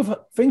 Think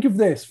of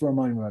this for a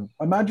moment.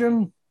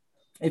 Imagine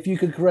if you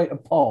could create a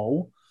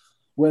poll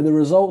where the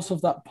results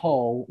of that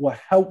poll were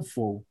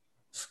helpful,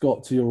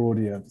 Scott, to your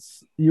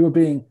audience. You were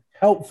being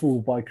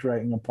helpful by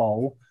creating a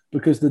poll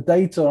because the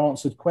data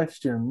answered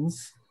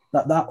questions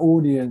that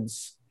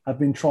audience have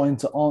been trying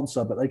to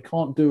answer, but they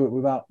can't do it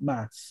without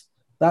maths.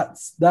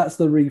 That's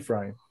the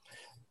reframe.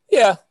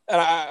 Yeah, and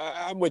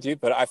I'm with you,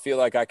 but I feel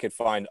like I could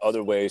find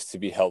other ways to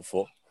be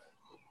helpful.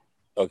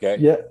 Okay.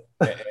 Yeah.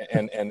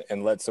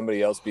 and let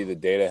somebody else be the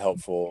data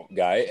helpful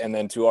guy. And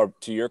then to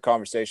your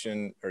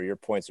conversation or your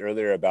points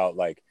earlier about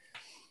like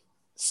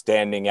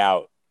standing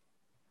out,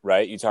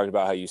 right? You talked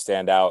about how you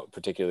stand out,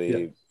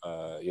 particularly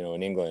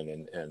in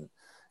England and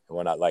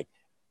whatnot. Like,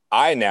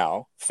 I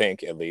now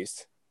think, at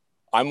least,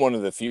 I'm one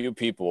of the few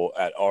people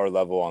at our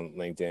level on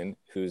LinkedIn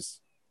who's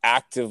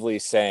actively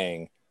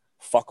saying,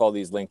 fuck all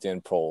these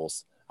LinkedIn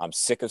polls. I'm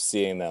sick of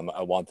seeing them.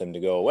 I want them to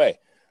go away.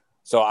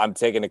 So I'm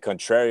taking a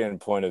contrarian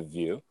point of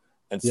view.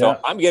 And so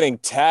I'm getting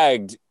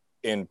tagged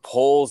in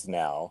polls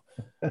now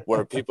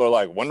where people are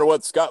like, wonder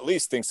what Scott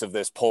Leese thinks of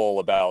this poll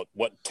about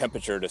what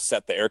temperature to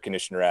set the air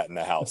conditioner at in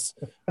the house.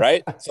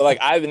 Right. So like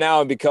I've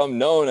now become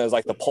known as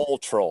like the poll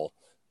troll.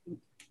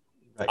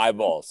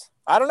 Eyeballs.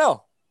 I don't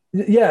know.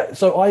 Yeah.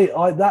 So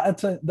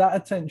that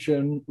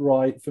attention,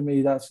 right, for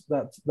me, that's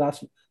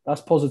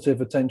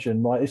positive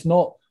attention, right? It's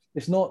not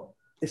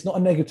a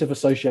negative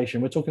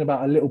association. We're talking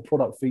about a little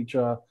product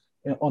feature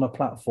on a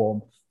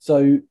platform.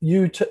 So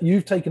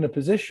you've taken a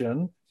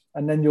position,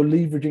 and then you're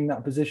leveraging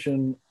that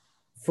position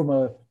from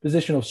a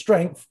position of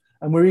strength,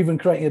 and we're even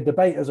creating a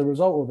debate as a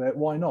result of it.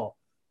 Why not?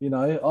 You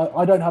know,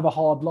 I don't have a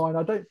hard line.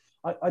 I've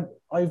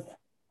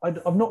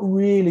not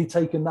really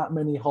taken that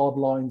many hard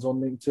lines on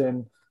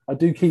LinkedIn. I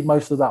do keep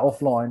most of that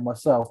offline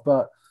myself,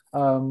 but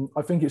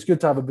I think it's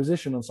good to have a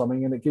position on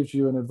something, and it gives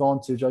you an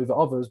advantage over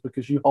others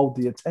because you hold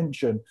the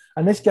attention.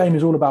 And this game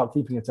is all about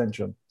keeping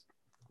attention.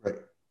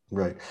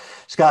 Right.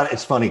 Scott,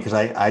 it's funny because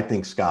I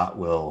think Scott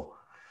will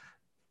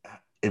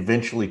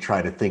eventually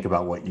try to think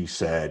about what you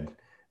said,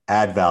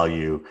 add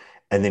value,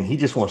 and then he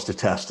just wants to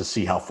test to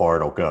see how far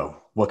it'll go,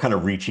 what kind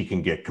of reach he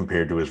can get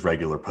compared to his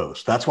regular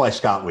post. That's why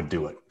Scott would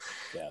do it.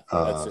 Yeah.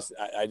 That's just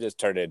I just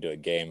turned it into a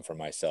game for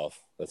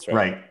myself. That's right.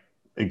 Right.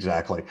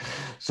 Exactly.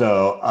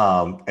 So,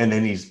 and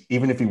then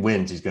even if he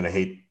wins, he's going to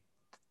hate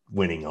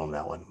winning on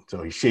that one.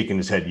 So he's shaking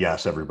his head.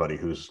 Yes, everybody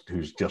who's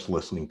just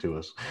listening to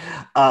us.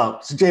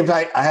 So James,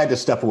 I had to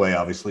step away.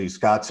 Obviously,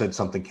 Scott said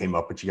something came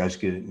up, but you guys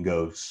didn't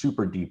go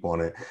super deep on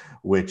it,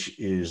 which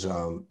is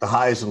the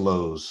highs and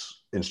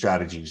lows in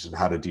strategies and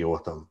how to deal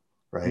with them.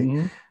 Right.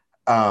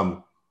 Mm-hmm.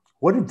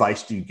 What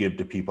advice do you give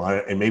to people?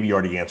 And maybe you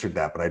already answered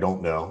that, but I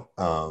don't know.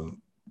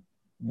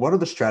 What are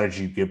the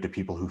strategies you give to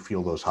people who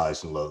feel those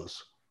highs and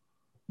lows?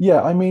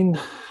 Yeah, I mean,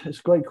 it's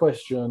a great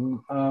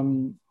question.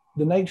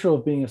 The nature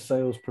of being a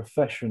sales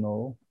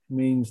professional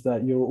means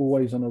that you're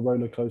always on a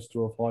roller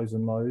coaster of highs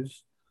and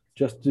lows,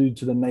 just due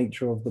to the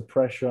nature of the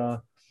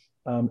pressure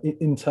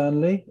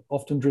internally,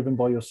 often driven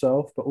by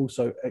yourself, but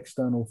also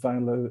external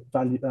factors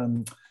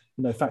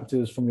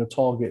from your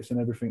targets and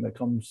everything that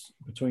comes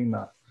between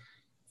that.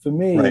 For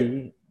me,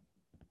 Right.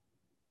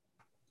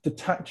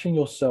 detaching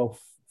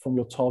yourself from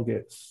your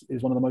targets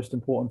is one of the most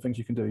important things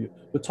you can do.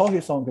 The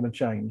targets aren't going to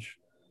change.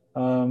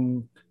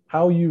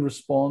 How you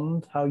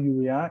respond, how you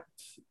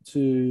react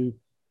to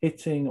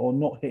hitting or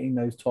not hitting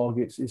those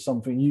targets is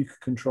something you can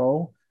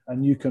control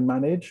and you can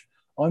manage.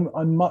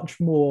 I'm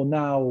much more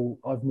now,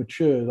 I've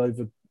matured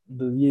over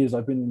the years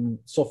I've been in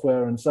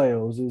software and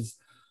sales, is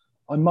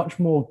I'm much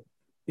more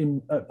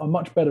I'm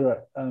much better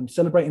at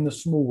celebrating the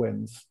small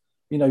wins,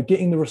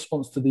 getting the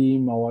response to the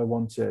email I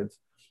wanted,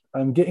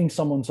 getting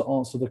someone to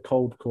answer the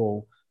cold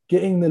call,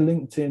 getting the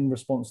LinkedIn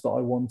response that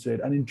I wanted,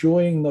 and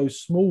enjoying those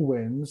small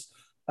wins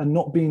and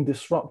not being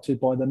disrupted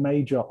by the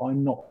major.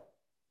 I'm not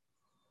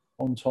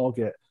on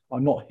target.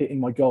 I'm not hitting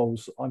my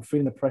goals. I'm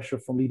feeling the pressure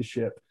from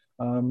leadership.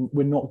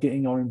 We're not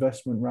getting our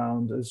investment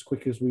round as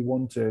quick as we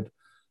wanted.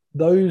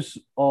 Those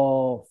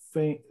are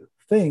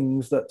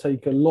things that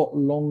take a lot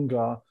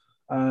longer,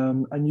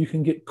 and you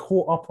can get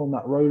caught up on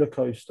that roller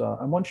coaster.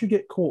 And once you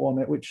get caught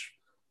on it, which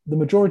the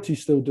majority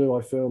still do,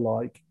 I feel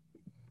like,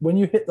 when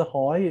you hit the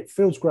high, it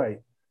feels great,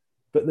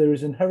 but there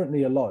is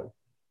inherently a low.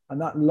 And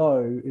that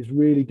low is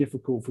really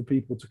difficult for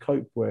people to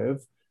cope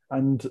with.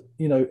 And,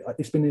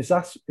 it's been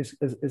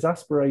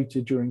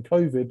exasperated during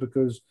COVID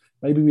because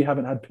maybe we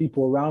haven't had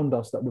people around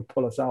us that would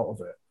pull us out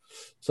of it.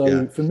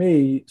 So for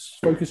me,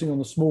 focusing on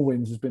the small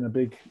wins has been a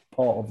big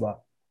part of that.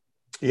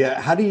 Yeah.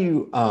 How do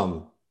you,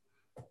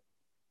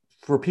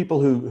 for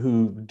people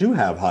who do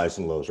have highs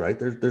and lows, right?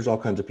 There's all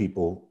kinds of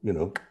people,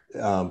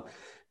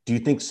 do you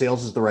think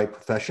sales is the right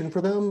profession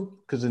for them?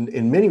 Because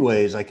in many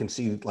ways I can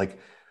see like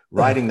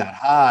riding that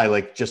high,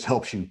 like just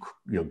helps you,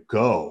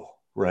 go,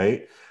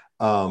 right?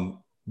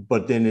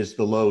 But then is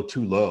the low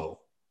too low,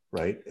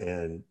 right?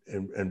 And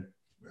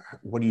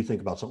what do you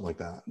think about something like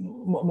that?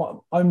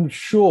 I'm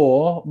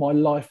sure my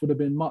life would have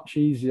been much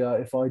easier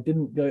if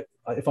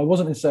I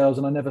wasn't in sales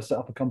and I never set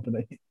up a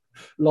company.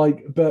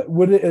 But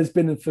would it have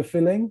been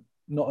fulfilling?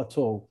 Not at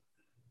all.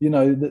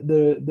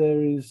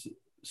 There is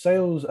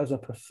sales as a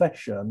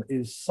profession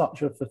is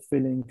such a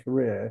fulfilling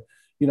career.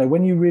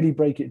 When you really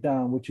break it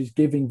down, which is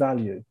giving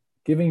value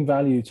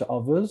to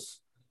others.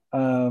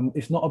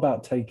 It's not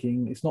about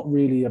taking, it's not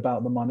really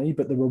about the money,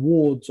 but the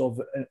rewards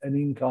of an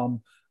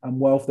income and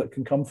wealth that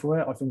can come from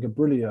it, I think are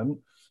brilliant.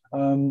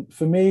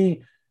 For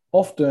me,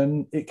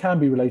 often it can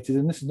be related,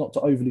 and this is not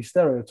to overly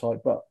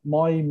stereotype, but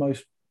my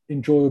most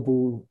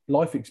enjoyable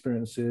life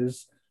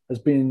experiences has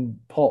been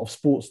part of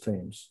sports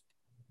teams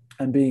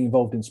and being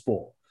involved in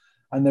sport.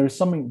 And there is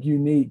something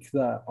unique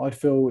that I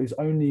feel is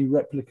only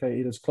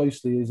replicated as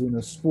closely as in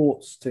a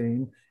sports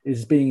team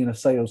is being in a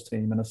sales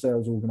team and a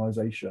sales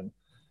organization.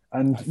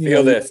 And I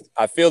feel this.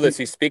 I feel this.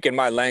 He's speaking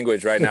my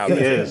language right now. He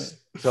is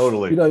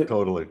totally. You've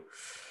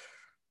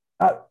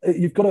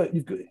got,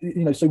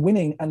 so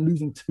winning and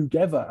losing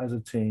together as a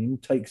team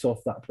takes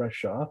off that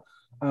pressure,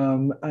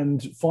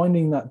 and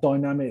finding that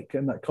dynamic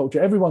and that culture.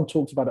 Everyone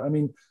talks about it. I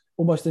mean,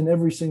 almost in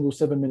every single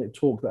 7-minute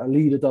talk that a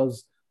leader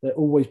does, they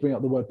always bring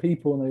up the word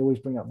people and they always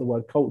bring up the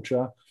word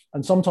culture.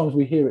 And sometimes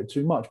we hear it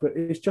too much, but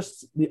it's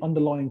just the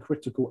underlying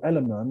critical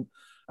element.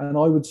 And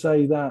I would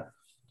say that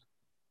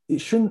it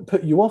shouldn't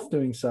put you off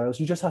doing sales.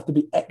 You just have to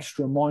be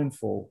extra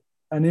mindful.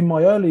 And in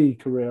my early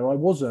career, I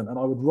wasn't, and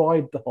I would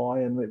ride the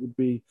high and it would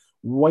be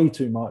way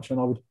too much and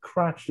I would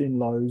crash in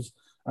lows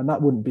and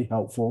that wouldn't be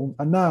helpful.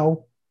 And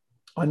now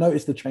I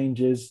notice the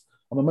changes.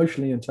 I'm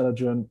emotionally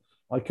intelligent.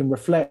 I can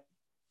reflect.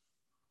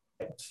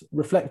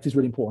 Reflect is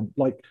really important.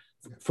 Like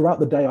throughout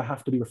the day, I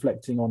have to be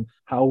reflecting on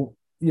how,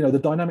 the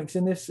dynamics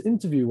in this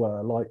interview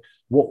were, like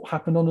what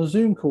happened on a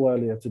Zoom call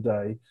earlier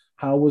today.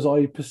 How was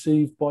I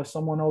perceived by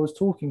someone I was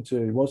talking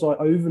to? Was I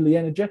overly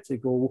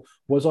energetic or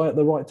was I at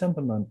the right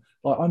temperament?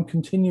 Like I'm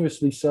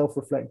continuously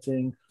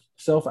self-reflecting,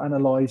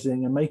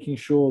 self-analyzing and making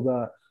sure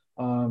that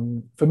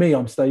for me,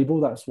 I'm stable.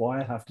 That's what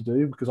I have to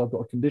do because I've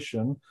got a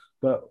condition.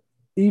 But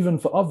even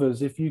for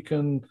others, if you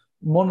can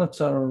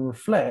monitor and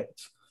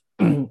reflect,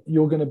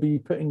 you're going to be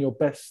putting your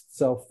best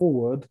self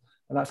forward.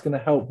 And that's going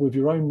to help with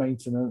your own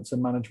maintenance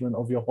and management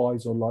of your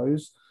highs or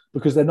lows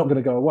because they're not going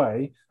to go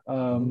away.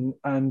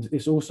 And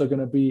it's also going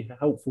to be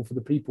helpful for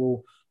the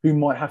people who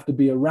might have to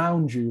be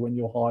around you when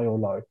you're high or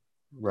low.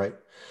 Right.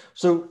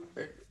 So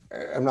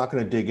I'm not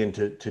going to dig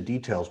into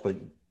details, but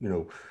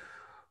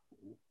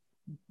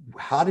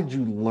how did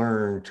you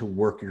learn to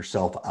work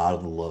yourself out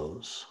of the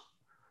lows?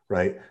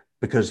 Right.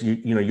 Because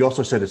you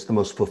also said it's the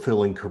most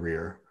fulfilling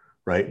career,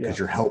 right? Because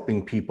you're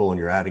helping people and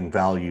you're adding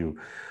value.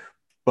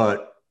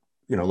 But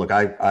look,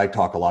 I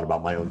talk a lot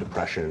about my own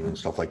depression and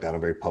stuff like that.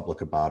 I'm very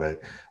public about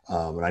it.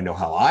 And I know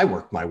how I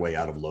work my way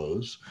out of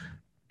lows,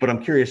 but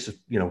I'm curious,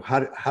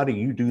 how do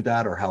you do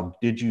that, or how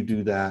did you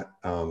do that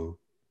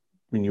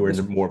when you were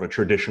in more of a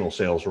traditional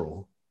sales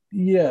role?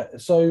 Yeah,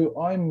 so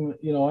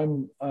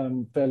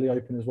I'm fairly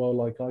open as well.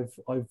 Like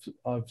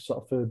I've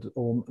suffered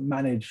or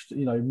managed,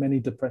 many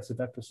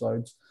depressive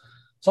episodes.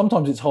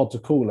 Sometimes it's hard to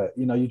call it.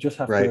 You just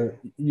have to.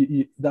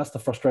 That's the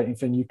frustrating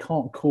thing. You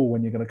can't call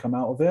when you're going to come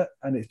out of it,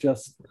 and it's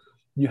just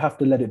you have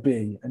to let it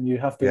be, and you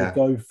have to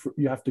go.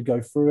 You have to go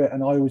through it.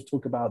 And I always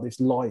talk about this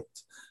light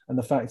and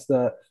the fact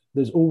that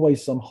there's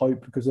always some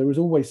hope, because there is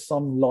always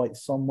some light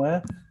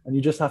somewhere, and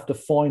you just have to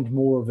find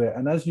more of it.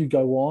 And as you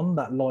go on,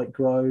 that light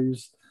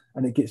grows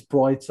and it gets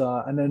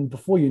brighter, and then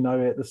before you know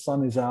it, the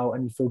sun is out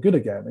and you feel good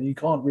again, and you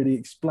can't really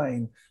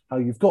explain how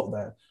you've got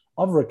there.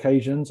 Other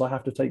occasions I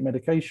have to take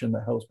medication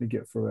that helps me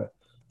get through it.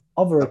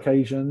 Other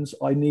occasions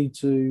I need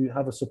to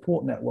have a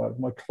support network,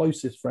 my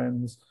closest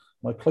friends,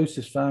 my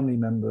closest family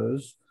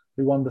members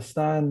who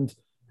understand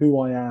who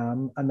I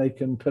am, and they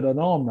can put an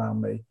arm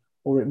around me,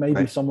 or it may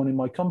be someone in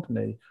my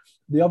company.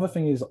 The other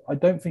thing is, I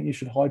don't think you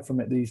should hide from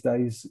it these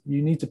days.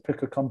 You need to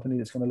pick a company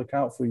that's going to look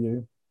out for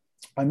you.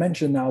 I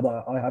mentioned now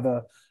that I have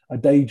a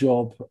day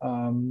job,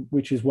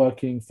 which is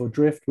working for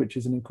Drift, which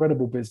is an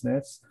incredible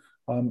business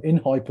in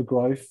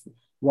hypergrowth,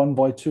 run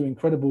by two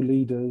incredible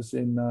leaders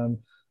in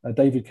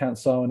David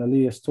Cancel and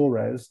Elias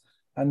Torres.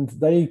 And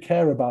they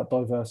care about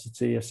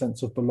diversity, a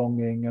sense of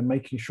belonging, and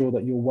making sure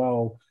that you're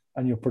well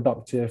and you're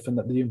productive and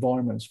that the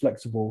environment's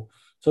flexible.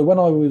 So when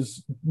I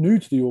was new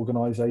to the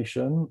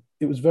organization,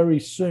 it was very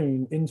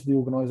soon into the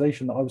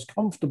organization that I was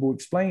comfortable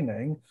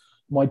explaining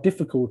my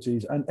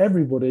difficulties, and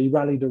everybody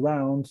rallied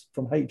around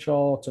from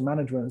HR to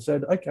management and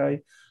said,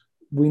 okay,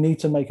 we need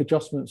to make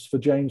adjustments for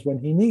James when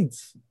he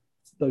needs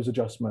those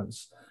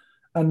adjustments.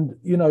 And,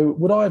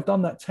 would I have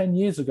done that 10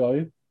 years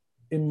ago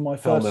in my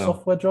first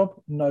software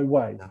job? No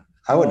way. No.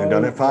 I wouldn't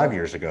have done it 5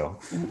 years ago.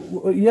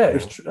 Yeah,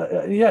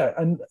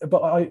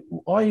 but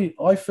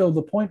I feel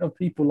the point of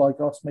people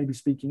like us maybe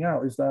speaking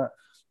out is that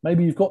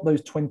maybe you've got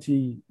those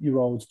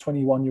 20-year-olds,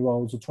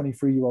 21-year-olds, or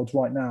 23-year-olds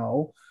right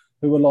now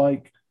who are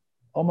like,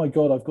 oh my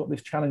God, I've got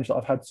this challenge that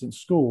I've had since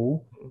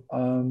school.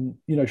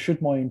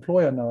 Should my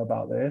employer know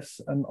about this?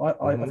 And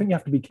I think you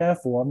have to be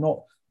careful. I'm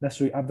not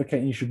necessarily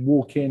advocating you should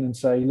walk in and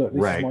say, look,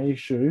 this is my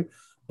issue.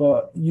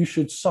 But you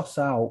should suss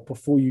out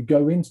before you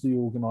go into the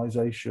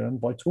organization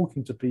by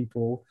talking to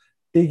people,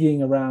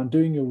 digging around,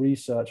 doing your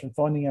research, and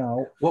finding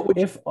out What would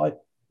you,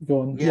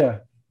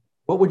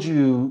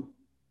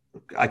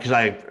 because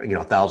I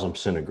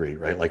 1,000% agree,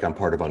 right? Like I'm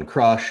part of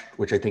Uncrushed,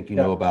 which I think you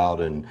know about.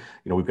 And,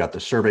 we've got the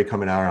survey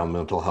coming out on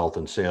mental health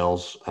and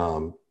sales,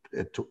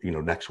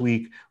 next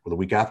week or the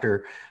week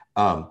after.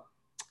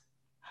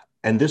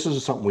 And this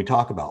is something we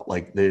talk about,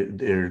 like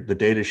the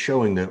data is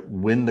showing that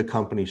when the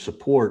company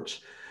supports,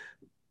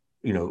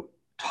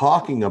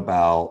 talking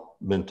about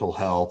mental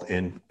health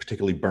and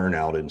particularly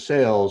burnout in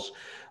sales,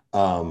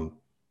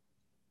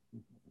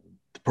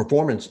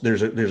 performance,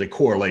 there's a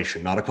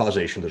correlation, not a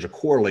causation. There's a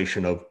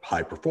correlation of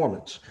high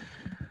performance.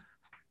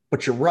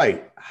 But you're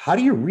right. How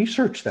do you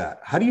research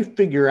that? How do you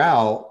figure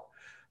out,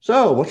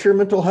 so what's your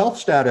mental health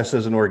status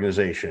as an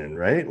organization,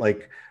 right?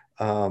 Like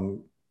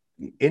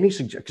any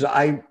suggestion,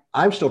 because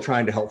I'm still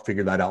trying to help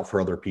figure that out for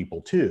other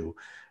people too.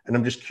 And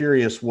I'm just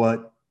curious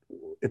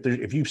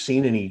if you've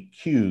seen any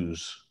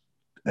cues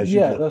as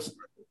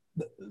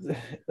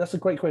that's a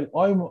great question.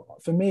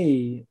 For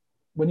me,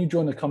 when you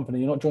join a company,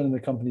 you're not joining the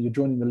company, you're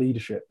joining the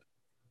leadership.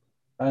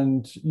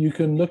 And you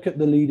can look at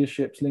the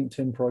leadership's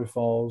LinkedIn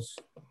profiles,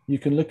 you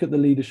can look at the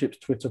leadership's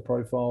Twitter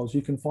profiles,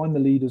 you can find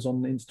the leaders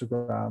on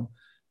Instagram,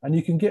 and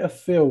you can get a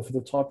feel for the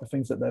type of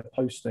things that they're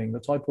posting, the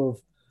type of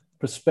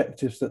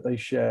perspectives that they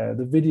share,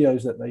 the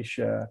videos that they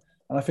share.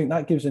 And I think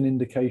that gives an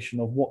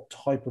indication of what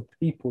type of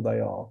people they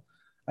are.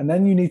 And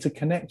then you need to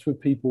connect with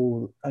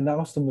people and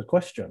ask them the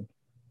question.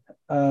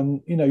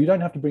 You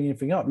don't have to bring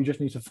anything up. You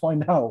just need to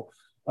find out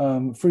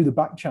through the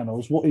back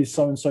channels, what is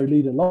so-and-so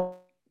leader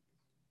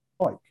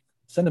like?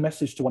 Send a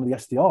message to one of the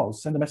SDRs,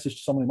 send a message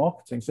to someone in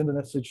marketing, send a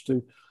message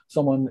to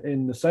someone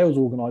in the sales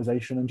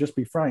organization, and just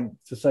be frank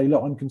to say,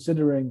 look, I'm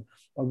considering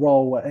a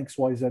role at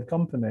XYZ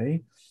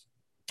company.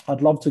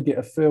 I'd love to get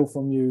a feel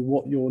from you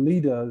what your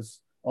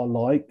leaders are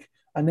like.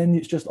 And then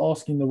it's just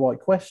asking the right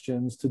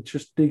questions to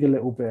just dig a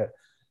little bit.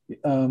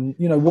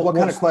 What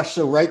kind of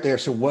question? So right there.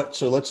 So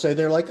let's say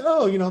they're like,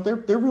 oh,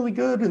 they're really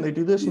good and they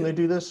do this and they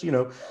do this,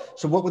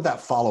 so what would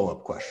that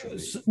follow-up question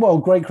be? Well,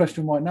 great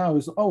question right now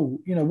is,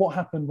 what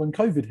happened when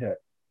COVID hit?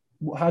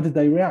 How did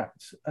they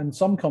react? And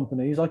some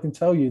companies, I can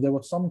tell you, there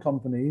were some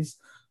companies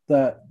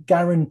that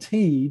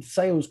guaranteed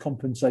sales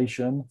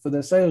compensation for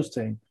their sales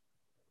team.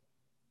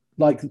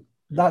 Like,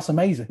 that's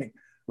amazing,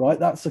 right?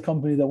 That's a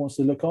company that wants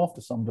to look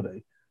after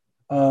somebody.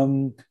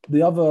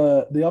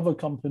 The other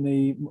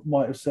company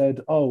might have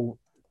said, oh,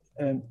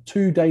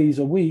 2 days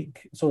a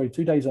week, sorry,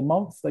 2 days a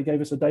month, they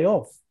gave us a day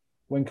off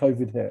when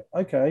COVID hit.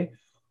 Okay,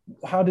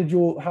 how did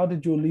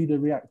your leader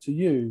react to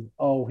you?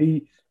 Oh,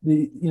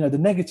 the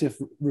negative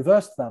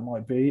reverse to that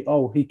might be,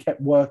 oh, he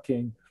kept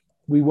working,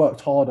 we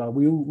worked harder,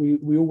 we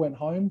all went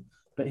home,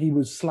 but he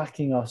was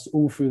slacking us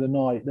all through the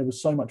night. There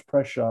was so much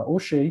pressure, or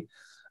she.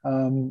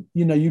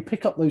 You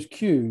pick up those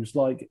cues,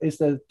 like, is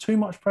there too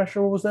much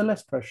pressure or was there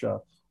less pressure?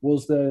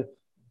 Was there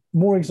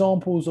more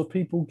examples of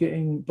people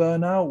getting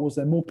burnout? Was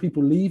there more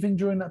people leaving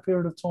during that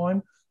period of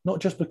time? Not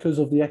just because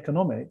of the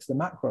economics, the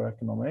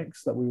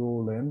macroeconomics that we were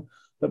all in,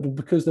 but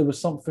because there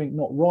was something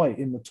not right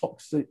in the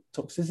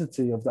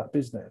toxicity of that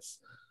business.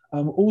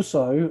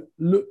 Also,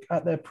 look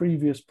at their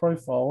previous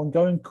profile and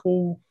go and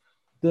call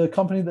the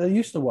company that they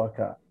used to work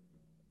at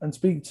and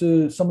speak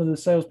to some of the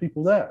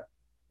salespeople there.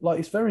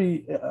 Like,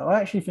 I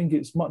actually think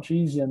it's much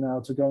easier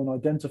now to go and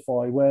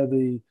identify where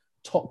the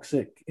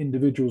toxic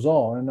individuals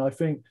are. And I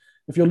think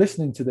if you're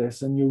listening to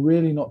this and you're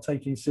really not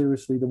taking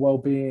seriously the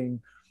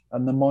well-being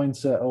and the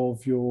mindset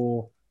of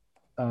your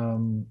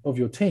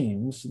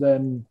teams,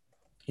 then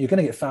you're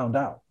going to get found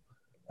out.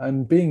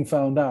 And being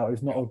found out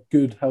is not a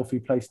good, healthy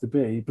place to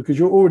be, because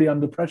you're already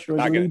under pressure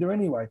as a leader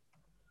anyway.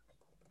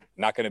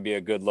 Not going to be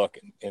a good look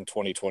in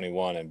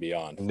 2021 and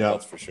beyond. No,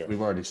 that's for sure.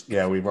 We've already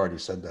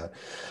said that.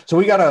 So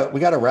we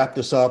gotta wrap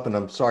this up. And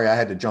I'm sorry I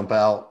had to jump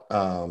out,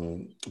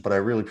 but I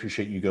really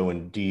appreciate you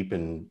going deep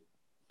and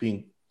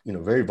being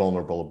very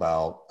vulnerable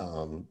about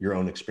your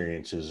own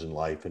experiences in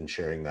life and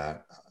sharing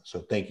that.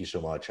 So thank you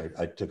so much.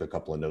 I took a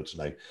couple of notes,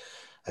 and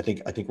I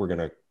think we're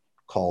gonna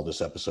call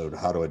this episode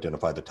 "How to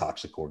Identify the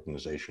Toxic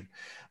Organization,"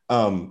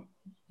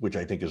 which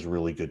I think is a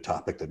really good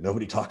topic that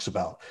nobody talks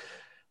about.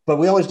 But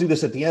we always do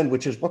this at the end,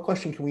 which is, what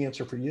question can we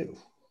answer for you?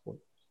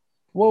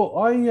 Well,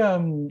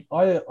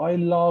 I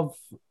love,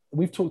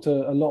 we've talked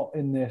a lot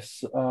in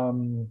this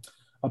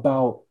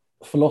about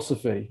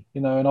philosophy,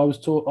 and I was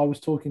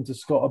talking to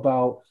Scott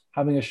about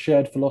having a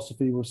shared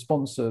philosophy with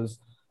sponsors.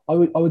 I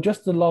would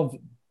just love,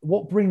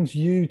 what brings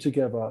you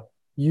together,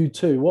 you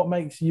two? What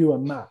makes you a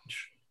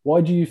match? Why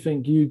do you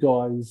think you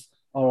guys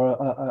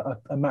are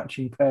a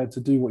matching pair to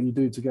do what you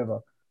do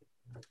together?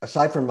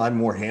 Aside from I'm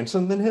more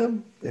handsome than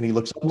him, and he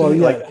looks up to me,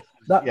 like,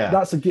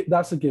 that's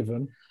a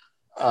given.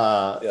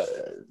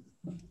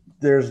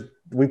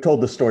 We've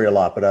told this story a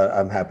lot, but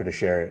I'm happy to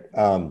share it.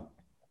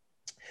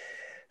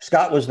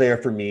 Scott was there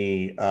for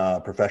me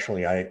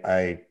professionally.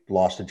 I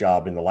lost a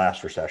job in the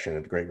last recession,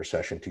 at the Great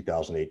Recession,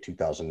 2008,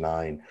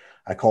 2009.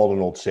 I called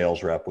an old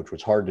sales rep, which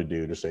was hard to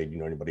do, to say, do you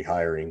know anybody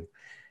hiring?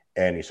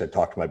 And he said,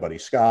 talk to my buddy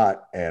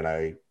Scott. And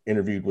I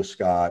interviewed with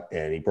Scott,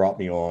 and he brought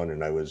me on,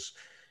 and I was,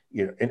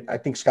 and I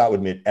think Scott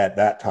would admit at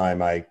that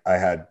time, I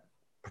had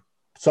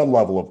some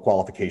level of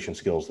qualification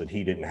skills that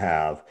he didn't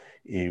have,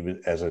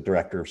 even as a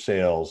director of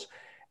sales,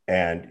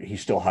 and he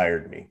still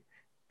hired me.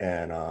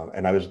 And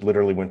I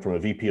went from a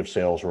VP of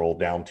sales role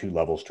down 2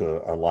 levels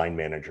to a line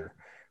manager.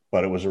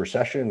 But it was a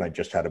recession. I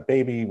just had a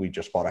baby. We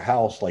just bought a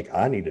house. Like,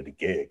 I needed a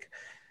gig.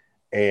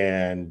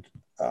 And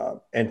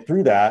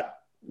through that,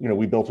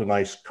 we built a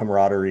nice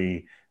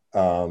camaraderie,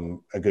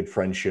 a good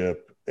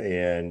friendship,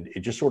 and it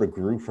just sort of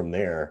grew from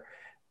there.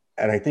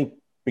 And I think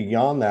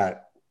beyond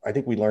that, I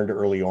think we learned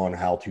early on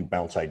how to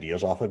bounce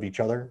ideas off of each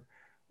other.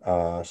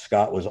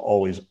 Scott was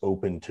always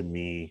open to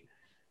me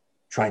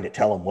trying to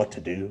tell him what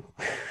to do.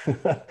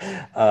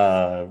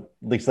 At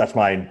least that's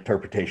my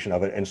interpretation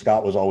of it. And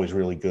Scott was always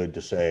really good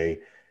to say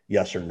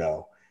yes or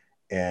no.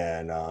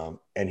 And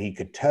he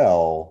could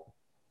tell,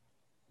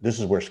 this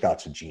is where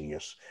Scott's a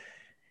genius.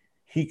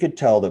 He could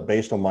tell that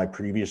based on my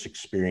previous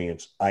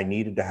experience, I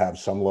needed to have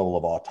some level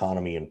of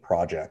autonomy in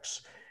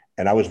projects.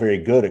 And I was very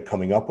good at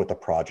coming up with a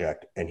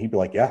project, and he'd be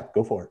like, yeah,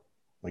 go for it.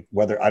 Like,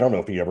 whether, I don't know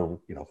if he ever,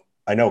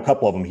 I know a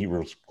couple of them he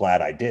was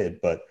glad I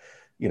did, but,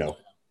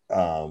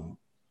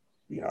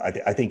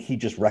 I think he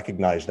just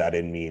recognized that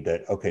in me,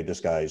 that, okay, this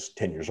guy's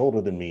 10 years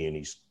older than me, and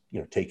he's,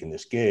 taking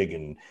this gig,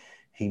 and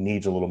he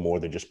needs a little more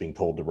than just being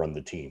told to run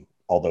the team,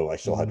 although I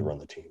still had to run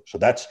the team. So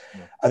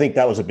I think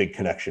that was a big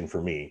connection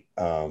for me.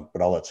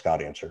 But I'll let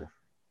Scott answer.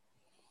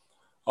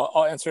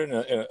 I'll answer it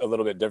in a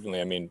little bit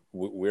differently. I mean,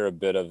 we're a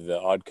bit of the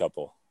odd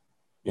couple,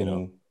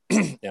 and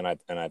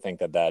I think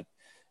that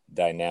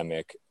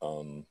dynamic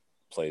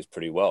plays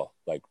pretty well.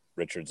 Like,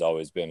 Richard's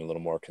always been a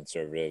little more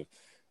conservative,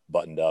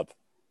 buttoned up.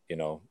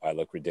 I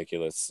look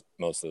ridiculous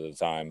most of the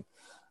time.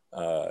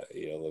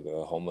 Look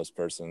a homeless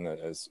person,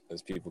 as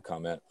people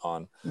comment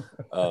on.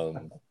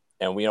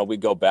 And we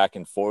go back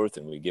and forth,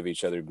 and we give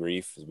each other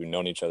grief, as we've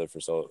known each other for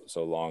so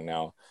long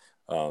now.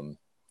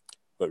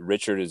 But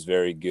Richard is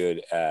very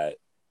good at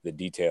the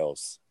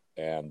details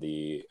and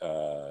the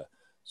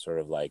sort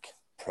of like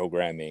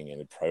programming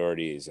and the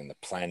priorities and the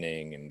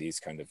planning and these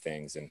kind of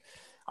things. And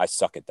I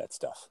suck at that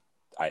stuff.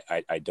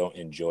 I don't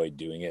enjoy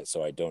doing it,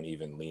 so I don't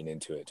even lean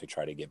into it to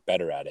try to get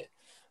better at it.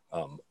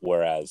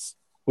 Whereas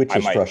which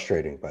is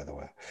frustrating, by the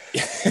way.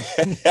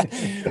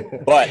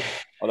 But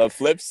on the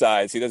flip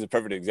side, see, there's a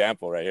perfect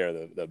example right here,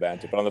 the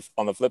banter. But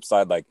on the flip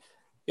side, like,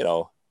 you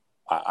know,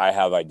 I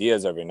have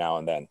ideas every now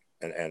and then,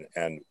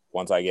 and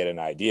once I get an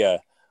idea,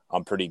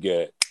 I'm pretty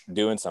good at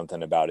doing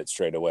something about it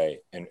straight away.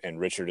 And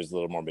Richard is a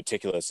little more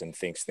meticulous and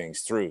thinks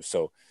things through.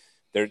 So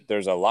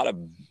there's a lot of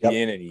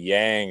yin and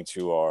yang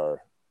to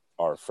our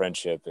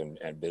friendship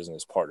and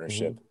business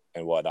partnership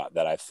and whatnot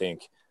that I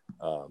think,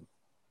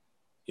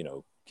 you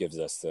know, gives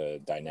us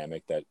the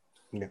dynamic that,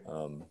 you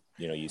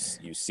know, you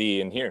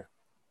see and hear.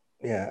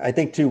 Yeah, I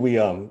think too, we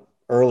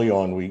early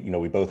on,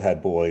 we both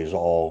had boys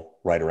all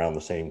right around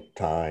the same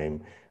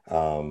time.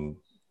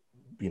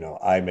 You know,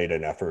 I made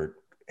an effort,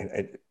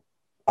 and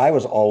I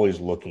was always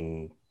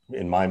looking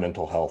in my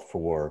mental health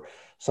for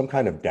some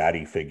kind of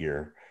daddy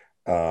figure,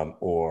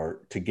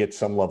 or to get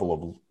some level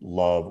of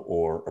love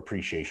or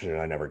appreciation that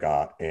I never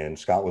got. And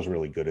Scott was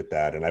really good at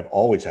that. And I've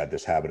always had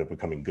this habit of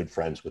becoming good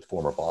friends with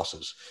former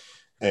bosses.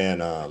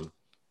 And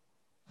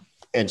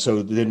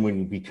so then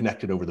when we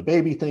connected over the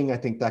baby thing, I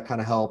think that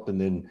kind of helped.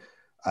 And then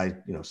I,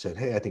 said,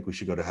 hey, I think we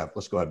should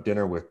let's go have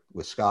dinner with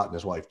Scott and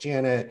his wife,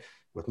 Janet,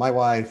 with my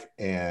wife.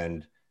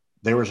 And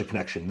there was a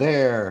connection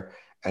there.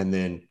 And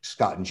then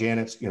Scott and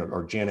Janet,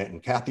 or Janet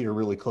and Kathy are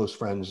really close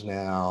friends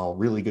now,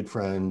 really good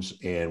friends.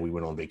 And we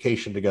went on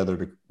vacation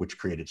together, which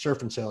created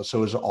Surf and Sales. So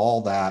it was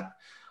all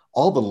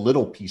the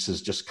little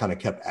pieces just kind of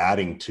kept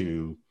adding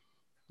to,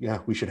 yeah,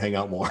 we should hang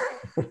out more.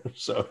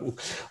 So,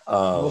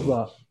 love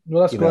that.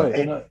 Well, that's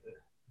great.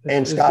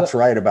 And Scott's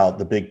right about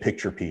the big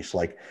picture piece.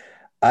 Like,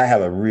 I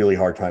have a really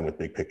hard time with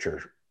big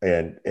picture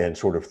and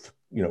sort of,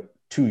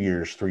 2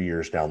 years, 3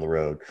 years down the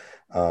road,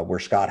 where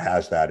Scott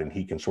has that, and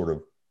he can sort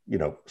of,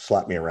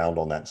 slap me around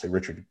on that and say,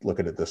 Richard, look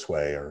at it this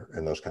way,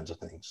 and those kinds of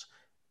things.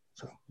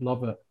 So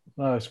love it.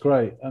 No, it's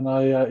great.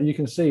 And you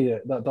can see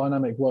it, that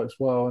dynamic works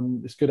well,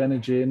 and it's good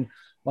energy. And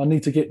I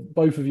need to get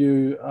both of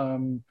you,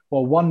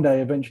 one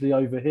day eventually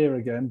over here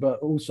again, but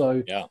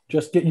also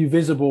just get you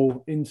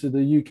visible into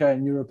the UK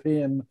and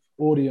European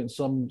audience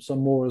some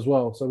more as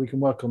well, so we can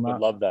work on that.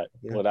 Would love that.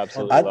 Yeah. Would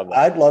absolutely love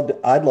that.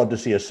 I'd love to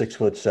see a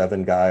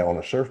 6'7" guy on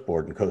a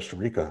surfboard in Costa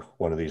Rica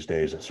one of these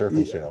days at Surf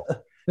and Sail.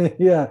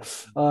 Yeah,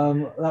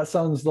 that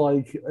sounds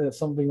like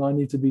something I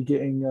need to be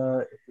getting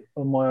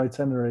on my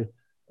itinerary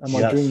and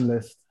my dream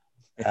list.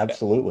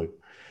 Absolutely.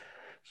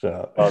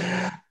 So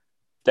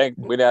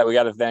we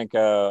got to thank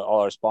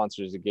all our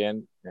sponsors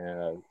again: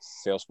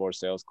 Salesforce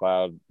Sales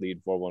Cloud,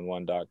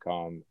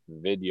 lead411.com,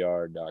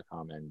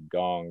 vidyard.com, and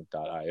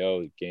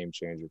gong.io. Game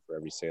changer for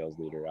every sales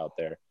leader out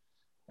there.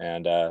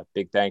 And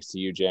big thanks to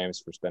you, James,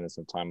 for spending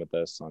some time with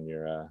us on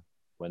your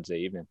Wednesday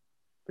evening.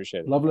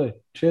 Appreciate it. Lovely.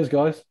 Cheers,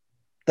 guys.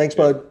 Thanks,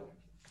 bud.